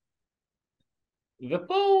באיבולב.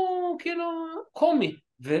 ופה הוא כאילו קומי,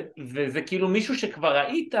 וזה כאילו מישהו שכבר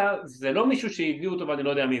ראית, זה לא מישהו שהביאו אותו ואני לא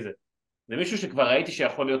יודע מי זה. זה מישהו שכבר ראיתי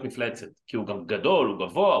שיכול להיות מפלצת, כי הוא גם גדול, הוא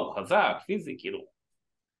גבוה, הוא חזק, פיזי, כאילו.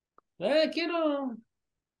 וכאילו...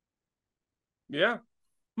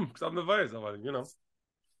 קצת מבאס, אבל, you know.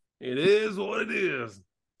 It is what it is.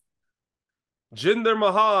 ג'ינדר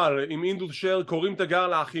מהל עם אינדו שר קוראים תגר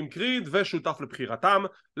לאחים קריד ושותף לבחירתם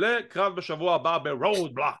לקרב בשבוע הבא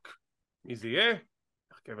ברוד בלוק. מי זה יהיה?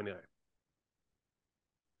 נחכה ונראה.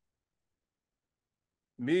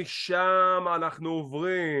 משם אנחנו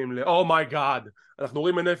עוברים אומייגאד, אנחנו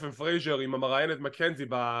רואים את נפן פרייזר עם המראיינת מקנזי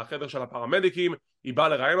בחדר של הפרמדיקים, היא באה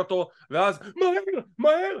לראיין אותו ואז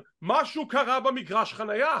מהר משהו קרה במגרש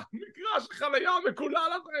חנייה, מגרש חנייה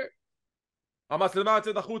מקולל הזה. המצלמה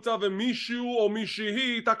יצאת החוצה ומישהו או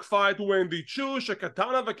מישהי תקפה את ונדי צ'ו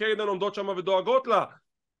שקטנה וקיידן עומדות שם ודואגות לה.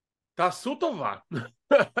 תעשו טובה,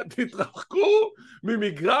 תתרחקו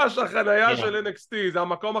ממגרש החנייה של NXT, זה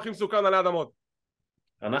המקום הכי מסוכן עלי אדמות.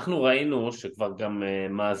 אנחנו ראינו שכבר גם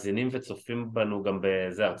מאזינים וצופים בנו גם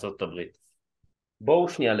בזה ארצות הברית. בואו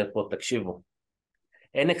שנייה לפה, תקשיבו.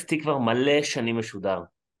 NXT כבר מלא שנים משודר.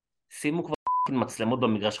 שימו כבר מצלמות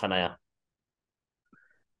במגרש חנייה.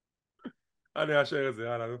 אני אשאר את זה,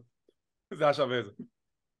 יאללה. זה היה שווה את זה.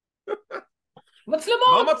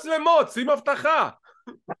 מצלמות! מה מצלמות? שים הבטחה.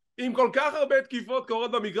 אם כל כך הרבה תקיפות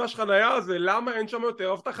קורות במגרש חנייה הזה, למה אין שם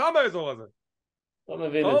יותר הבטחה באזור הזה? לא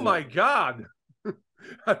מבין את זה. אומייגאד.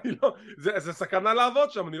 זה סכנה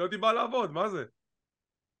לעבוד שם, אני לא הייתי בא לעבוד, מה זה?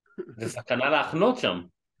 זה סכנה להחנות שם.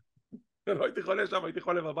 לא הייתי חולה שם, הייתי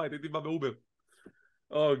חולה בבית, הייתי בא באובר.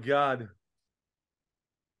 גאד.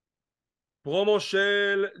 פרומו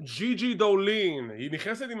של ג'י דולין, היא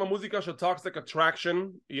נכנסת עם המוזיקה של Toxic Attraction,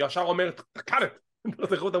 היא ישר אומרת, תקדת, לא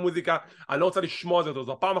תקחו את המוזיקה, אני לא רוצה לשמוע את זה,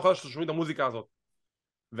 זו הפעם אחת שתשמעו את המוזיקה הזאת.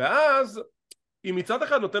 ואז היא מצד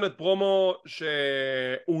אחד נותנת פרומו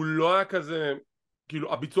שהוא לא היה כזה,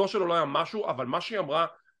 כאילו הביצוע שלו לא היה משהו, אבל מה שהיא אמרה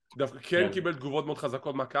דווקא כן קיבל תגובות מאוד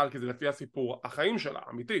חזקות מהקהל, כי זה לפי הסיפור החיים שלה,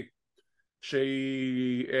 אמיתי,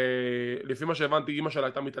 שהיא, לפי מה שהבנתי, אמא שלה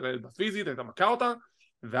הייתה מתעללת בפיזית, הייתה מכה אותה,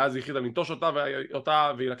 ואז היא החליטה לנטוש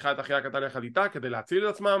אותה והיא לקחה את אחיה הקטן יחד איתה כדי להציל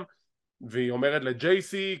את עצמם, והיא אומרת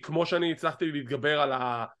לג'ייסי, כמו שאני הצלחתי להתגבר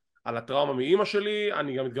על הטראומה מאמא שלי,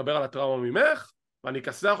 אני גם מתגבר על הטראומה ממך, ואני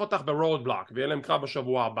אכסח אותך ברוד בלוק, ויהיה להם קרב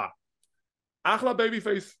בשבוע הבא. אחלה בייבי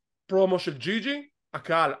פייס פרומו של ג'י,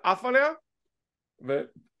 הקהל עף עליה,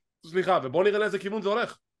 סליחה, ובוא נראה לאיזה כיוון זה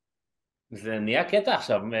הולך. זה נהיה קטע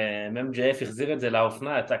עכשיו, MJF החזיר את זה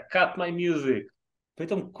לאופנה, את ה-cut my music,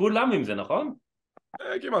 פתאום כולם עם זה, נכון?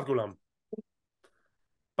 כמעט כולם.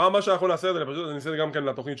 פעם מה שאנחנו נעשה את זה, פשוט נעשה את זה גם כן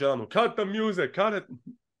לתוכנית שלנו. cut the music, cut it.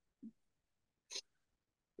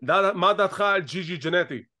 מה דעתך על ג'י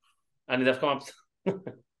ג'נטי? אני דווקא מבסוט.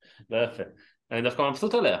 לא יפה. אני דווקא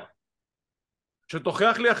מבסוט עליה.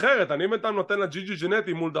 שתוכיח לי אחרת, אני בינתיים נותן לה ג'י ג'י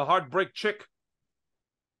ג'נטי מול The Heartbreak Chick.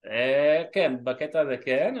 כן, בקטע הזה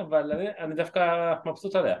כן, אבל אני דווקא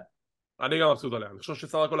מבסוט עליה. אני גם מבסוט עליה, אני חושב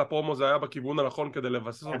שסך הכל הפרומו זה היה בכיוון הנכון כדי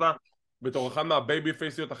לבסס אותה בתור אחד מהבייבי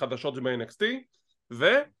פייסיות החדשות ב-NXT,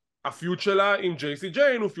 והפיוט שלה עם ג'ייסי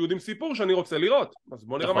ג'יין הוא פיוט עם סיפור שאני רוצה לראות, אז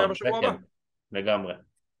בוא נראה מה יהיה בשבוע הבא. לגמרי.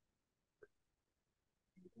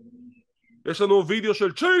 יש לנו וידאו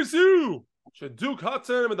של צ'ייס יו, שדוק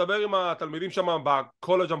האדסון מדבר עם התלמידים שם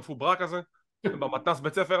בקולג' המפוברק הזה, במתנ"ס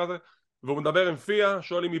בית ספר הזה, והוא מדבר עם פיה,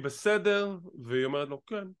 שואל אם היא בסדר, והיא אומרת לו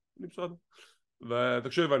כן, אני בסדר.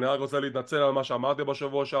 ותקשיב, אני רק רוצה להתנצל על מה שאמרתי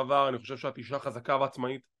בשבוע שעבר, אני חושב שאת אישה חזקה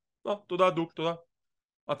ועצמאית. לא, תודה דוק, תודה.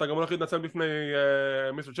 אתה גם הולך להתנצל בפני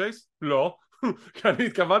מיסטר צ'ייס? לא, כי אני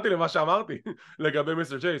התכוונתי למה שאמרתי לגבי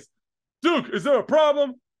מיסטר צ'ייס. דוק, is there a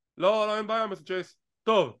problem? לא, אין בעיה מיסטר צ'ייס.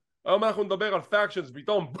 טוב, היום אנחנו נדבר על פאקשנס,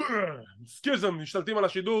 פתאום סקיזם, נשתלטים על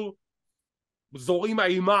השידור, זורים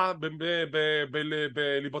האימה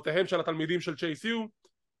בליבותיהם של התלמידים של צ'ייס יו,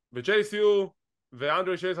 וצ'ייס יו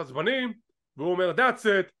ואנדרי צ'ייס עצבנים, והוא אומר that's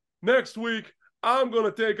it, next week I'm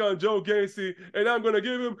gonna take on Joe Gacy and I'm gonna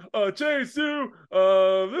give him a chase you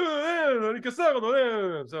אני כסר אותו,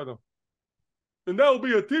 בסדר, and that will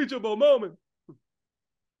be a teachable moment.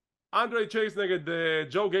 אנדרי צ'ייס נגד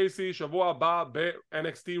ג'ו גייסי שבוע הבא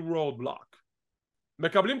ב-NXT Roadblock.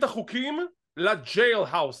 מקבלים את החוקים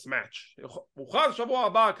לג'יילהאוס מאץ'. מוכרז שבוע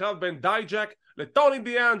הבא הקרב בין דייג'ק לטוני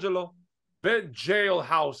דיאנג'לו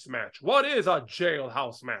בג'יילהאוס מאץ'. What is a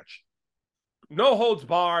jailhouse match? No holds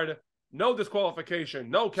barred, no disqualification,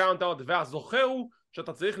 no count out, והזוכה הוא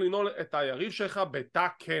שאתה צריך לנעול את היריב שלך בתא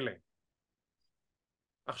כלא.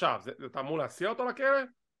 עכשיו, אתה אמור להסיע אותו לכלא?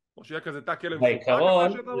 או שיהיה כזה תא כלא?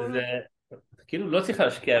 בעיקרון, זה כאילו לא צריך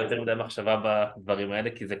להשקיע יותר מדי מחשבה בדברים האלה,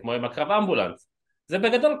 כי זה כמו עם הקרב אמבולנס. זה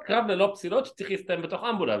בגדול קרב ללא פסילות שצריך להסתיים בתוך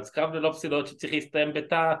אמבולנס, קרב ללא פסילות שצריך להסתיים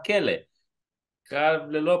בתא כלא, קרב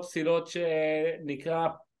ללא פסילות שנקרא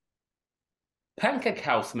pancake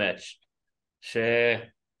house match,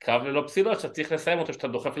 שקרב ללא פסילות שאתה צריך לסיים אותו שאתה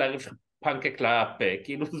דוחף להריב שלך פנקק לפה,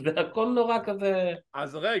 כאילו זה הכל נורא כזה.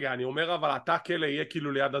 אז רגע, אני אומר אבל התא כלא יהיה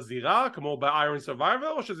כאילו ליד הזירה כמו ב-Iron Survivor,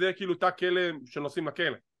 או שזה יהיה כאילו תא כלא שנוסעים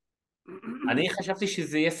לכלא? אני חשבתי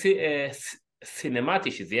שזה יהיה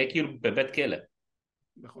סינמטי, שזה יהיה כאילו בבית כלא.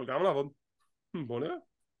 יכול גם לעבוד, בוא נראה.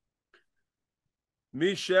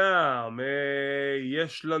 משם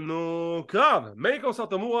יש לנו קרב מייקלס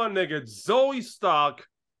נגד זוי סטארק.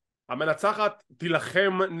 המנצחת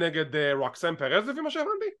תילחם נגד רוקסן פרז לפי מה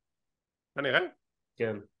שהבנתי? כנראה?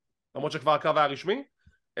 כן. למרות שכבר הקרב היה רשמי.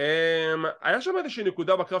 היה שם איזושהי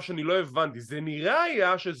נקודה בקרב שאני לא הבנתי. זה נראה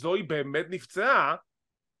היה שזוי באמת נפצעה,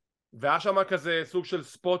 והיה שם כזה סוג של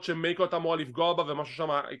ספוט שמייקו הייתה אמורה לפגוע בה ומשהו שם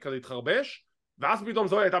כזה התחרבש, ואז פתאום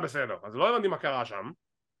זוי הייתה בסדר. אז לא הבנתי מה קרה שם,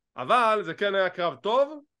 אבל זה כן היה קרב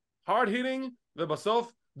טוב, hard hitting,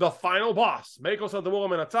 ובסוף the final boss. מייקו סנטמורה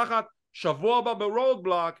מנצחת, שבוע הבא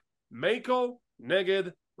ברודבלוק, מייקו נגד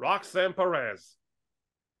רוקסן פרז.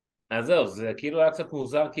 אז זהו, זה כאילו היה קצת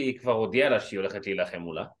מוזר כי היא כבר הודיעה לה שהיא הולכת להילחם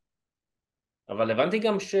מולה, אבל הבנתי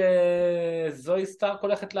גם שזוי סטארק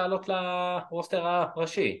הולכת לעלות לרוסטר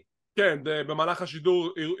הראשי. כן, במהלך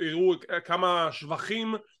השידור הראו כמה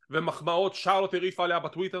שבחים ומחמאות שרלוט הרעיפה עליה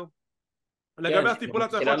בטוויטר. לגבי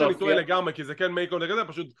הסטיפולציה יכול להיות שאני טועה לגמרי, כי זה כן מייקו נגד זה,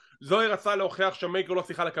 פשוט זוי רצה להוכיח שמייקו לא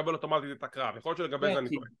צריכה לקבל אוטומטית את הקרב. יכול להיות שלגבי זה אני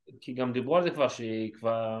טועה. כי גם דיברו על זה כבר שהיא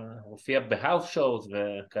כבר הופיעה בהאוס שואוס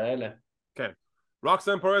וכאלה. כן.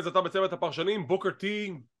 רוקסן פרז הייתה בצוות הפרשנים, בוקר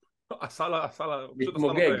טי עשה לה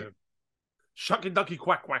מתמוגג. שקי דקי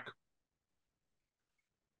קוואק קוואק.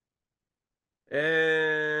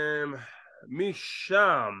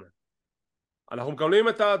 משם אנחנו מקבלים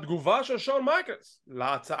את התגובה של שון מייקלס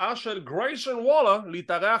להצעה של גרייסון וולר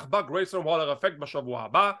להתארח בגרייסון וולר אפקט בשבוע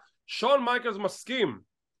הבא. שון מייקלס מסכים.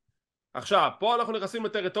 עכשיו, פה אנחנו נכנסים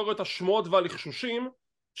לטריטוריות השמועות והלחשושים,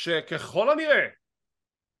 שככל הנראה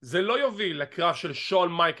זה לא יוביל לקרב של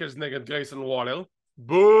שון מייקלס נגד גרייסון וולר,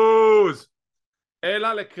 בוז,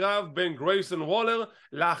 אלא לקרב בין גרייסון וולר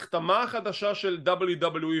להחתמה החדשה של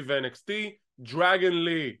WWE ו-NXT, דרגן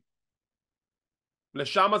לי.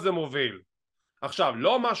 לשם זה מוביל. עכשיו,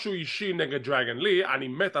 לא משהו אישי נגד דרגן לי, אני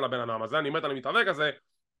מת על הבן אדם הזה, אני מת על המתאבק הזה,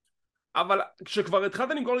 אבל כשכבר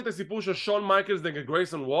התחלתי למכור לי את הסיפור של שון מייקלס נגד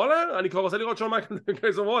גרייסון וולר, אני כבר רוצה לראות שון מייקלס נגד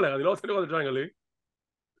גרייסון וולר, אני לא רוצה לראות את דרגן לי.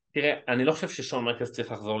 תראה, אני לא חושב ששון מייקלס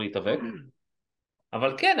צריך לחזור להתאבק,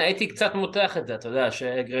 אבל כן, הייתי קצת מותח את זה, אתה יודע,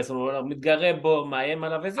 שגרייסון וולר מתגרה בו, מאיים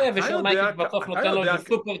עליו וזה, ושון מייקלס בסוף נותן לו איזה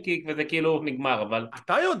סופר קיק, וזה כאילו נגמר, אבל...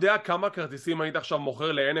 אתה יודע כמה כרטיסים היית עכשיו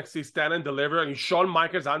מוכר ל-NXT Stand and Deliver עם שון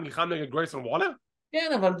מייקלס היה נלחם נגד גרייסון וולר?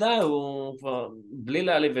 כן, אבל די, הוא כבר, בלי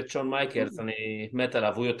להעליב את שון מייקלס, אני מת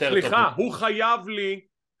עליו, הוא יותר טוב. סליחה, הוא חייב לי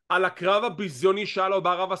על הקרב הביזיוני שהיה לו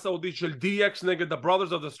בערב הסעודית של DX נגד The Brothers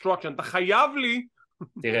of Destruction, אתה חייב לי.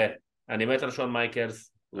 תראה, אני מת על שון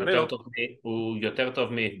מייקלס, הוא יותר טוב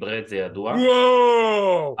מברד, זה ידוע.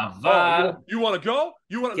 וואו! אבל... You wanna go?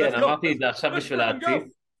 כן, אמרתי את זה עכשיו בשביל להציף,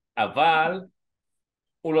 אבל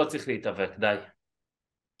הוא לא צריך להתאבק, די.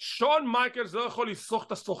 שון מייקלס לא יכול לסרוך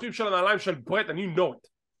את הסרוכים של הנעליים של ברד, and you know it.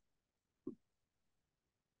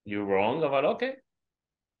 You wrong, אבל אוקיי.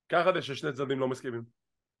 ככה זה ששני צדדים לא מסכימים.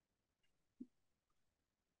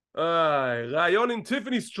 רעיון עם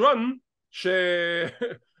טיפני סטרון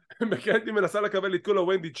שמקנטי מנסה לקבל את כל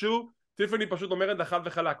הוונדי צ'ו, טיפני פשוט אומרת לחד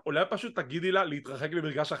וחלק, אולי פשוט תגידי לה להתרחק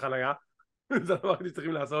למרגש החנייה. זה הדבר שאתם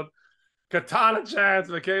צריכים לעשות. קטן הצ'אנס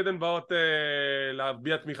וקיידן באות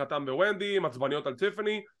להביע תמיכתם בוונדי, מצבניות על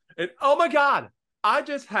טיפני, and oh my god, I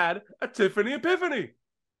just had a Tiffany epiphany.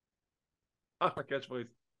 קאץ' פריז.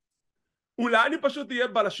 אולי אני פשוט אהיה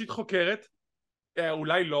בלשית חוקרת,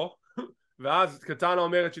 אולי לא, ואז קטנה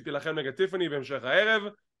אומרת שהיא תילחם נגד טיפני בהמשך הערב,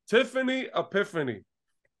 טיפני אפיפני.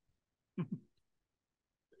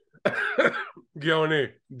 גאוני,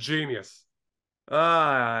 ג'יניוס.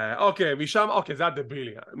 אוקיי, משם, אוקיי, זה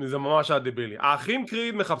הדבילי, זה ממש הדבילי. האחים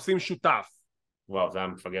קריד מחפשים שותף. וואו, זה היה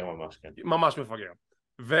מפגר ממש, כן. ממש מפגר.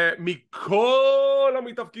 ומכל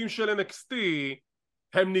המתאבקים של NXT,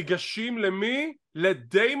 הם ניגשים למי?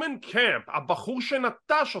 לדיימון קמפ, הבחור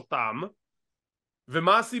שנטש אותם.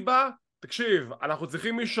 ומה הסיבה? תקשיב, אנחנו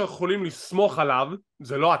צריכים מישהו שיכולים לסמוך עליו,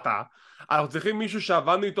 זה לא אתה. אנחנו צריכים מישהו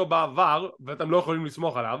שעבדנו איתו בעבר, ואתם לא יכולים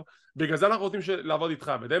לסמוך עליו. בגלל זה אנחנו רוצים לעבוד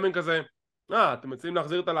איתך. ודיימון כזה, אתם מציעים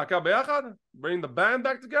להחזיר את הלהקה ביחד? Bring the band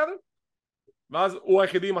back together? ואז הוא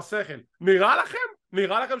היחידי עם השכל.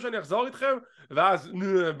 נראה לכם שאני אחזור איתכם? ואז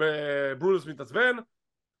ברודוס מתעצבן.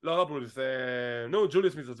 לא ברודוס,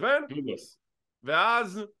 ג'וליוס מתעצבן.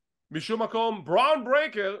 ואז משום מקום בראון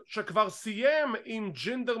ברייקר שכבר סיים עם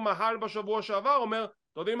ג'ינדר מהל בשבוע שעבר אומר,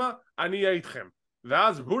 אתה יודעים מה? אני אהיה איתכם.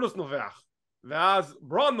 ואז ברודוס נובח. ואז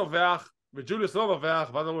בראון נובח וג'וליוס לא נובח.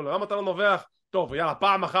 ואז אמרו לו, למה אתה לא נובח? טוב, יאללה,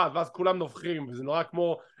 פעם אחת, ואז כולם נובחים, וזה נורא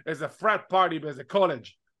כמו איזה פרט פארטי באיזה קולג'.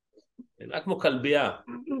 זה נראה כמו כלבייה.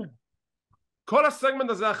 כל הסגמנט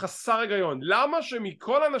הזה היה חסר היגיון. למה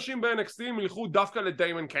שמכל אנשים ב-NXT הם ילכו דווקא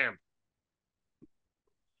לדיימון קאמפ?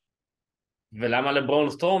 ולמה לברון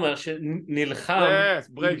סטרומר שנלחם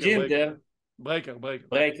עם ג'ינדר?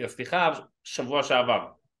 ברייקר, סליחה, שבוע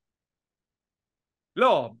שעבר.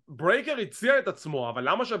 לא, ברייקר הציע את עצמו, אבל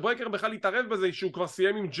למה שברייקר בכלל יתערב בזה שהוא כבר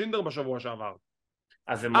סיים עם ג'ינדר בשבוע שעבר?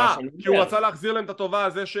 אז זה מה שאני כי הוא רצה להחזיר להם את הטובה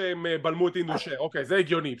הזה שהם בלמו את אינדושה. אוקיי, זה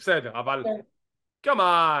הגיוני, בסדר, אבל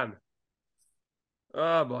כמובן.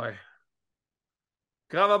 בואי.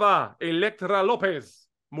 קרב הבא, אלקטרה לופז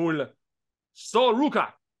מול סול רוקה,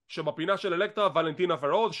 שבפינה של אלקטרה ולנטינה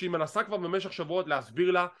פרוד, שהיא מנסה כבר במשך שבועות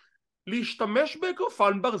להסביר לה להשתמש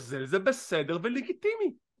באגרופן ברזל זה בסדר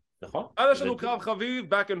ולגיטימי. נכון. אז יש לנו קרב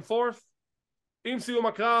חביב, back and forth. עם סיום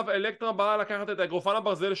הקרב, אלקטרה באה לקחת את אגרופן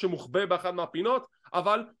הברזל שמוחבא באחד מהפינות,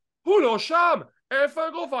 אבל הוא לא שם. איפה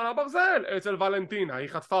אגרופן הברזל? אצל ולנטינה, היא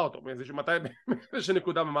חטפה אותו מאיזושהי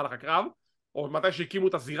נקודה במהלך הקרב, או מתי שהקימו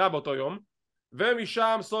את הזירה באותו יום,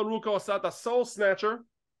 ומשם סול רוקה עושה את הסול סנאצ'ר,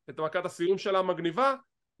 את מכת הסיום שלה המגניבה,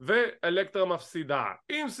 ואלקטרה מפסידה.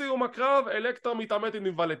 עם סיום הקרב, אלקטרה מתעמתת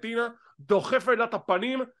עם ולנטינה, דוחפת לה את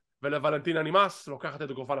הפנים, ולוולנטינה נמאס, לוקחת את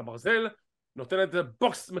אגרופן הברזל, נותנת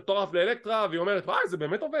בוקס מטורף לאלקטרה, והיא אומרת, וואי, זה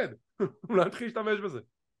באמת עובד. אולי נתחיל להשתמש בזה.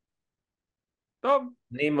 טוב.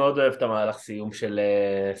 אני מאוד אוהב את המהלך סיום של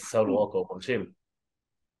סול רוקו, מרשים.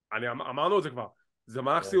 אמרנו את זה כבר. זה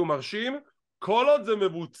מהלך סיום מרשים, כל עוד זה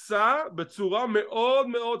מבוצע בצורה מאוד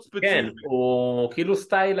מאוד ספציפית. כן, הוא כאילו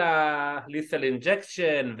סטייל הליסל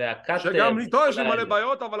אינג'קשן והקאטר. שגם איתו יש מלא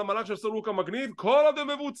בעיות, אבל המהלך של סול רוקה מגניב, כל עוד זה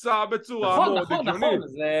מבוצע בצורה מאוד הגיונית. נכון,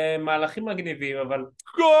 זה מהלכים מגניבים, אבל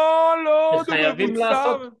כל עוד זה מבוצע. חייבים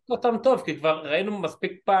לעשות אותם טוב, כי כבר ראינו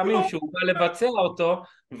מספיק פעמים שהוא בא לבצע אותו,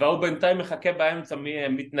 והוא בינתיים מחכה באמצע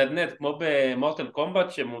מתנדנד, כמו במורטל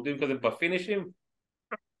קומבט, שהם עומדים כזה בפינישים.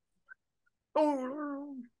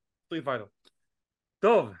 סטריט פייטר.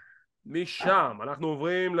 טוב, משם אנחנו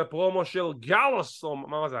עוברים לפרומו של גלוס, או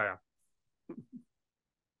מה זה היה?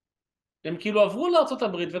 הם כאילו עברו לארצות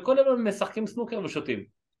הברית וכל יום הם משחקים סנוקר ושותים.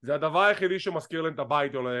 זה הדבר היחידי שמזכיר להם את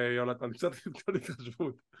הבית, יונתן, קצת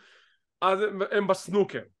התחשבות. אז הם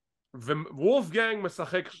בסנוקר, ווולף גנג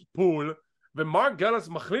משחק פול, ומרק גלוס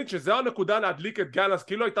מחליט שזה הנקודה להדליק את גלוס,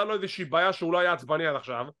 כאילו הייתה לו איזושהי בעיה שהוא לא היה עצבני עד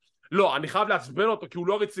עכשיו. לא, אני חייב לעצבן אותו כי הוא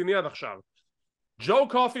לא רציני עד עכשיו. ג'ו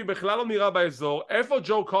קופי בכלל לא נראה באזור, איפה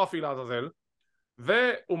ג'ו קופי לעזאזל?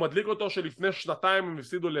 והוא מדליק אותו שלפני שנתיים הם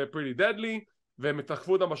הפסידו לפריטי דדלי, והם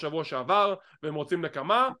תקפו אותם בשבוע שעבר והם רוצים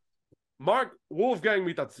נקמה. מרק וולפגנג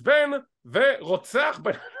מתעצבן ורוצח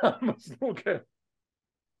בן אדם בסנוקר.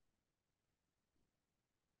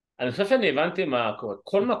 אני חושב שאני הבנתי מה קורה.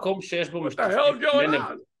 כל מקום שיש בו What the hell is going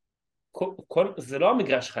on? זה לא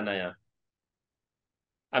המגרש חנייה.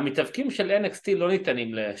 המתאבקים של NXT לא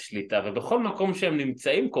ניתנים לשליטה, ובכל מקום שהם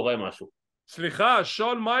נמצאים קורה משהו. סליחה,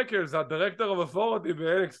 שון מייקלס זה הדירקטור אוף אופוריטי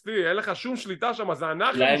ב-NXT, אין לך שום שליטה שם, זה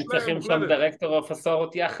אנחנו אולי הם צריכים שם דירקטור אוף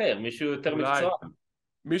אופוריטי אחר, מישהו יותר מקצוע.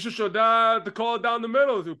 מישהו שיודע to call down the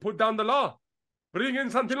middle, to put down the law. bring in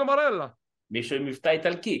סנטינו מרלה. מישהו עם מבטא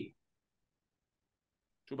איטלקי.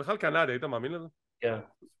 שהוא בכלל קנדי, היית מאמין לזה? כן.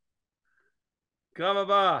 קרב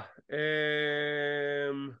הבא.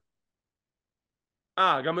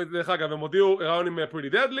 גם דרך אגב, הם הודיעו רעיון עם פריטי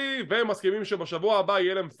דדלי, והם מסכימים שבשבוע הבא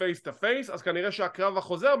יהיה להם פייס טו פייס, אז כנראה שהקרב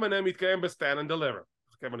החוזר ביניהם יתקיים בסטנד אנד דליבר.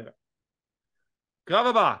 קרב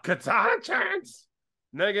הבא, קטנה צ'אנס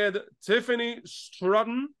נגד טיפני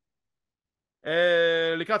סטרוטון.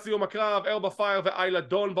 לקראת סיום הקרב, ארבה פייר ואיילה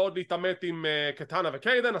דון באות להתעמת עם קטנה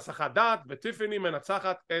וקיידן, הסחת דעת, וטיפני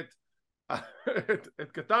מנצחת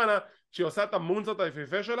את קטנה, שהיא עושה את המונצות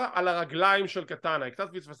היפיפה שלה על הרגליים של קטנה. היא קצת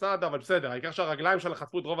פספסה, אבל בסדר, העיקר שהרגליים שלה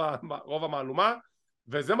חטפו את רוב המעלומה,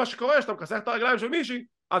 וזה מה שקורה, שאתה מכסח את הרגליים של מישהי,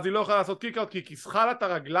 אז היא לא יכולה לעשות קיקאוט, כי היא כיסחה לה את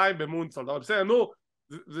הרגליים במונצות. אבל בסדר, נו,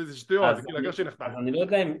 זה שטויות, זה כאילו הגר שהיא נחתה. אז אני לא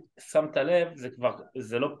יודע אם שמת לב,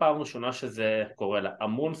 זה לא פעם ראשונה שזה קורה לה.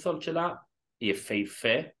 המונסולט שלה היא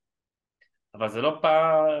יפהפה, אבל זה לא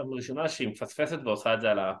פעם ראשונה שהיא מפספסת ועושה את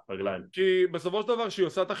זה על הרגליים. כי בסופו של דבר שהיא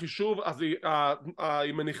עושה את החישוב, אז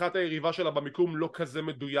היא מניחה את היריבה שלה במיקום לא כזה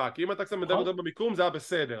מדויק. אם אתה קצת מדבר במיקום זה היה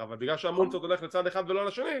בסדר, אבל בגלל שהמונסולט הולך לצד אחד ולא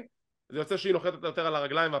לשני, זה יוצא שהיא נוחתת יותר על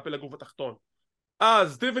הרגליים והפה לגוף התחתון.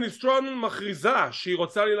 אז טיפני סטרוטון מכריזה שהיא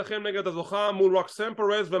רוצה להילחם נגד הזוכה מול רוקסן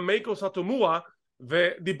פרז ומייקלס הטומורה,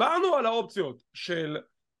 ודיברנו על האופציות של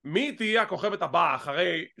מי תהיה הכוכבת הבאה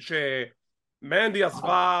אחרי שמנדי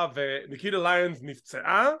עזבה וניקיטה ליינס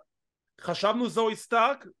נפצעה. חשבנו זוהי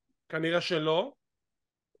סטארק, כנראה שלא,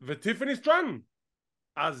 וטיפני סטרוטון,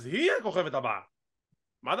 אז היא הכוכבת הבאה.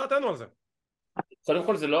 מה דעתנו על זה? קודם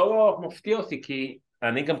כל זה לא מפתיע אותי, כי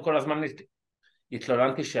אני גם כל הזמן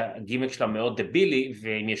התלוננתי שהגימיק שלה מאוד דבילי,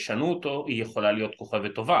 ואם ישנו אותו היא יכולה להיות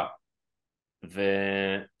כוכבת טובה,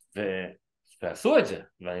 ועשו את זה,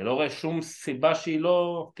 ואני לא רואה שום סיבה שהיא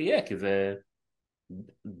לא תהיה, כי זה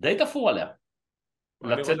די תפור עליה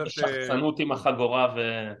לצאת בשחצנות עם החגורה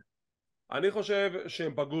אני חושב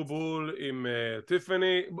שהם פגעו בול עם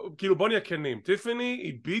טיפני. כאילו בוא נהיה כנים, טיפני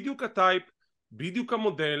היא בדיוק הטייפ, בדיוק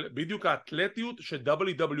המודל, בדיוק האתלטיות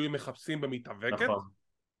ש-WWE מחפשים במתאבקת. נכון.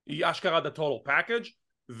 היא אשכרה the total package,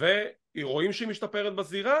 ורואים שהיא משתפרת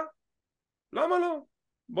בזירה. למה לא?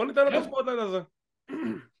 בוא ניתן את הספוטלייט הזה.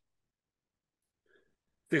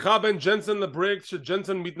 שיחה בין ג'נסון לבריגס,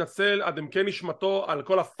 שג'נסון מתנצל עד עמקי נשמתו על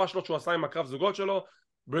כל הפשלות שהוא עשה עם הקרב זוגות שלו.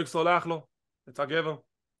 בריגס הולך לו, יצא גבר,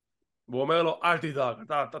 והוא אומר לו אל תדאג,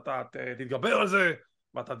 אתה תתגבר על זה,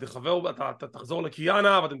 ואתה תחזור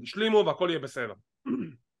לקיאנה ואתם תשלימו והכל יהיה בסדר.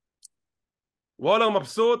 וולר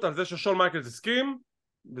מבסוט על זה ששון מייקלס הסכים,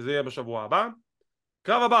 וזה יהיה בשבוע הבא.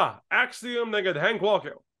 קרב הבא, אקסיום נגד הנק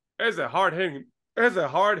ווקר. איזה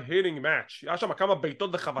hard hitting match. היה שם כמה ביתות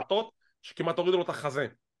וחבטות שכמעט הורידו לו את החזה.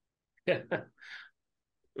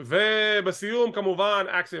 ובסיום כמובן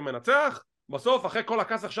אקסיום מנצח. בסוף אחרי כל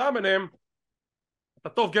הכסח שעה ביניהם, אתה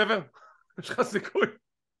טוב גבר, יש לך סיכוי.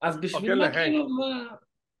 אז בשביל מה כאילו מה?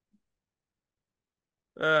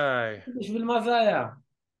 בשביל מה זה היה?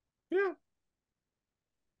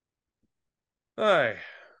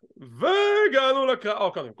 והגענו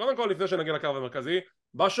לקרב. קודם כל לפני שנגיע לקרב המרכזי,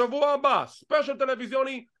 בשבוע הבא ספיישל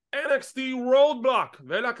טלוויזיוני NXT Roadblock,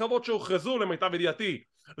 ואלה הקרבות שהוכרזו למיטב ידיעתי.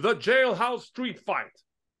 The Jailhouse Street Fight,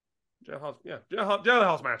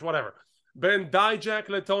 Jailhouse match, whatever, בין דייג'ק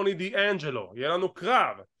לטוני דיאנג'לו. יהיה לנו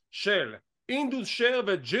קרב של אינדוס שר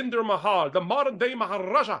וג'ינדר מהל, The Modern Day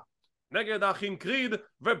מהראז'ה, נגד האחים קריד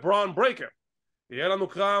וברון ברייקר. יהיה לנו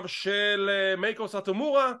קרב של מייקלס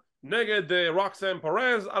הטומורה נגד רוקסן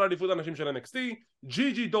פרז על אליפות הנשים של NXT,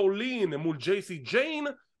 ג'י דולין מול ג'ייסי ג'יין,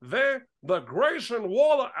 ו-The גרייסון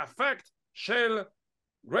וולר אפקט של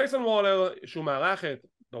גרייסון וולר, שהוא מארח את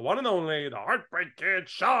The one and only, The Heartbreak Kid,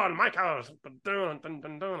 שון מייקלס.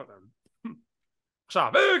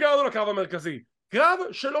 עכשיו, הגענו לקרב המרכזי, קרב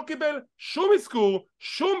שלא קיבל שום אזכור,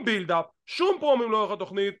 שום בילדאפ, שום פרומים לאורך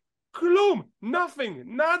התוכנית, כלום,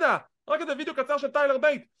 nothing, nada, רק את הוידאו קצר של טיילר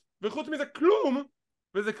בייט, וחוץ מזה כלום.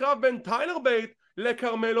 וזה קרב בין טיילר בייט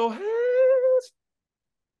לקרמלו הייס,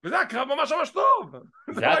 וזה היה קרב ממש ממש טוב.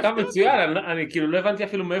 זה היה קרב מצוין, אני כאילו לא הבנתי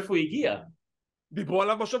אפילו מאיפה הוא הגיע. דיברו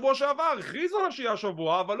עליו בשבוע שעבר, הכריזו עליו שיהיה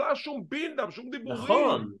השבוע, אבל לא היה שום בילדאפ, שום דיבורים.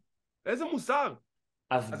 נכון. איזה מוסר.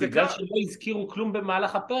 אז בגלל שלא הזכירו כלום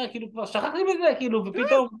במהלך הפרק, כאילו כבר שכחתי מזה, כאילו,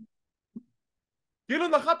 ופתאום... כאילו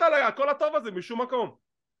נחת עליי הכל הטוב הזה משום מקום.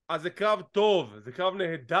 אז זה קרב טוב, זה קרב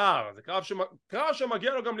נהדר, זה קרב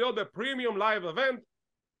שמגיע לו גם להיות בפרימיום לייב איבנט,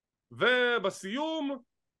 ובסיום,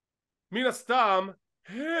 מן הסתם,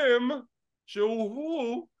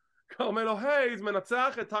 שהוא, קרמלו הייז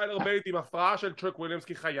מנצח את טיילר בייט עם הפרעה של טריק וויליאמס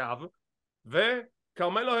כי חייב,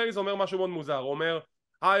 וקרמלו הייז אומר משהו מאוד מוזר, הוא אומר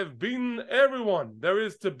I've been everyone there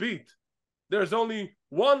is to beat, there's only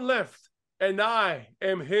one left and I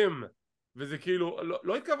am him. וזה כאילו,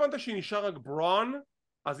 לא התכוונת שנשאר רק ברון,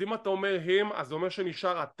 אז אם אתה אומר him אז זה אומר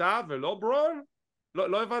שנשאר אתה ולא ברון?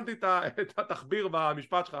 לא הבנתי את התחביר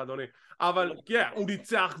במשפט שלך אדוני, אבל כן, הוא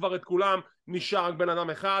ניצח כבר את כולם, נשאר רק בן אדם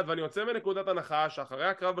אחד, ואני יוצא מנקודת הנחה שאחרי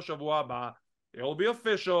הקרב בשבוע הבא it will be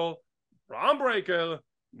official, ברון ברייקר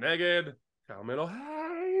נגד קרמלו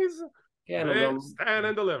הייז ו-stand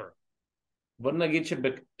and deliver. בוא נגיד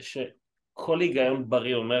שכל היגיון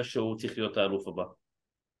בריא אומר שהוא צריך להיות האלוף הבא.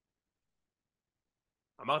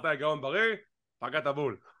 אמרת היגיון בריא, פגעת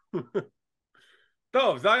בול.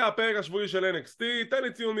 טוב, זה היה הפרק השבועי של NXT, תן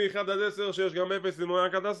לי ציון מ-1 עד 10 שיש גם 0 אם הוא היה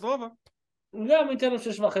קטסטרופה. גם ניתן לו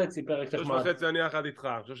 6.5 פרק. 6.5 אני יחד איתך,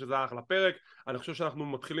 אני חושב שזה אחלה פרק, אני חושב שאנחנו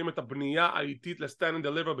מתחילים את הבנייה האיטית ל-stand and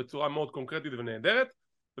deliver בצורה מאוד קונקרטית ונהדרת,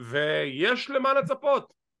 ויש למה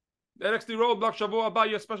לצפות. NXT Roadblock שבוע הבא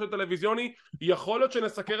יהיה ספיישל טלוויזיוני, יכול להיות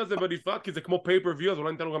שנסקר את זה בנפרד כי זה כמו pay-per-view אז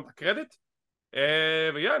אולי ניתן לו גם את הקרדיט,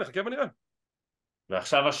 ויהיה, נחכה ונראה.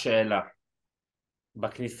 ועכשיו השאלה,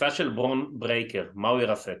 בכניסה של ברון ברייקר, מה הוא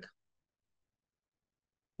ירסק?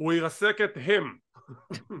 הוא ירסק את הם.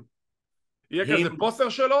 יהיה כזה פוסטר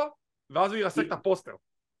שלו, ואז הוא ירסק את הפוסטר.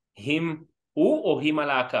 הם הוא או הם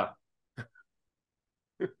הלהקה?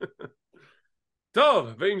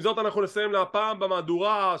 טוב, ועם זאת אנחנו נסיים להפעם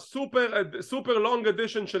במהדורה סופר לונג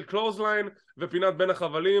אדישן של קלוזליין ופינת בין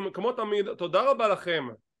החבלים. כמו תמיד, תודה רבה לכם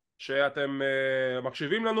שאתם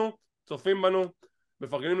מקשיבים לנו, צופים בנו,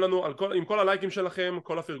 מפרגנים לנו עם כל הלייקים שלכם,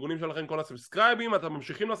 כל הפרגונים שלכם, כל הסאבסקרייבים. אתם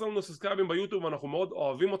ממשיכים לעשות לנו סאבסקרייבים ביוטיוב, אנחנו מאוד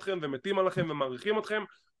אוהבים אתכם ומתים עליכם ומעריכים אתכם.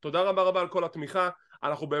 תודה רבה על כל התמיכה.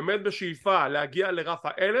 אנחנו באמת בשאיפה להגיע לרף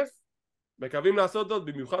 1000, מקווים לעשות זאת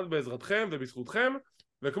במיוחד בעזרתכם ובזכותכם.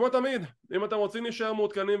 וכמו תמיד, אם אתם רוצים להישאר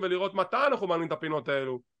מעודכנים ולראות מתי אנחנו מעלים את הפינות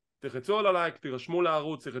האלו, תחצו על הלייק, תירשמו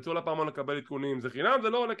לערוץ, תחצו לפעמון לקבל עדכונים, זה חינם, זה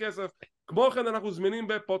לא עולה כסף. כמו כן אנחנו זמינים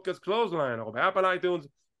בפודקאסט קלוזליין, אנחנו באפל אייטיונס,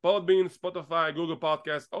 פודבין, ספוטיפיי, גוגל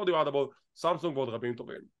פודקאסט, אודיו אדבול, סמסונג ועוד רבים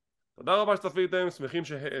טובים. תודה רבה שצפיתם, שמחים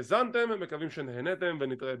שהאזנתם, מקווים שנהנתם,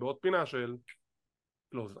 ונתראה בעוד פינה של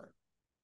קלוזליין.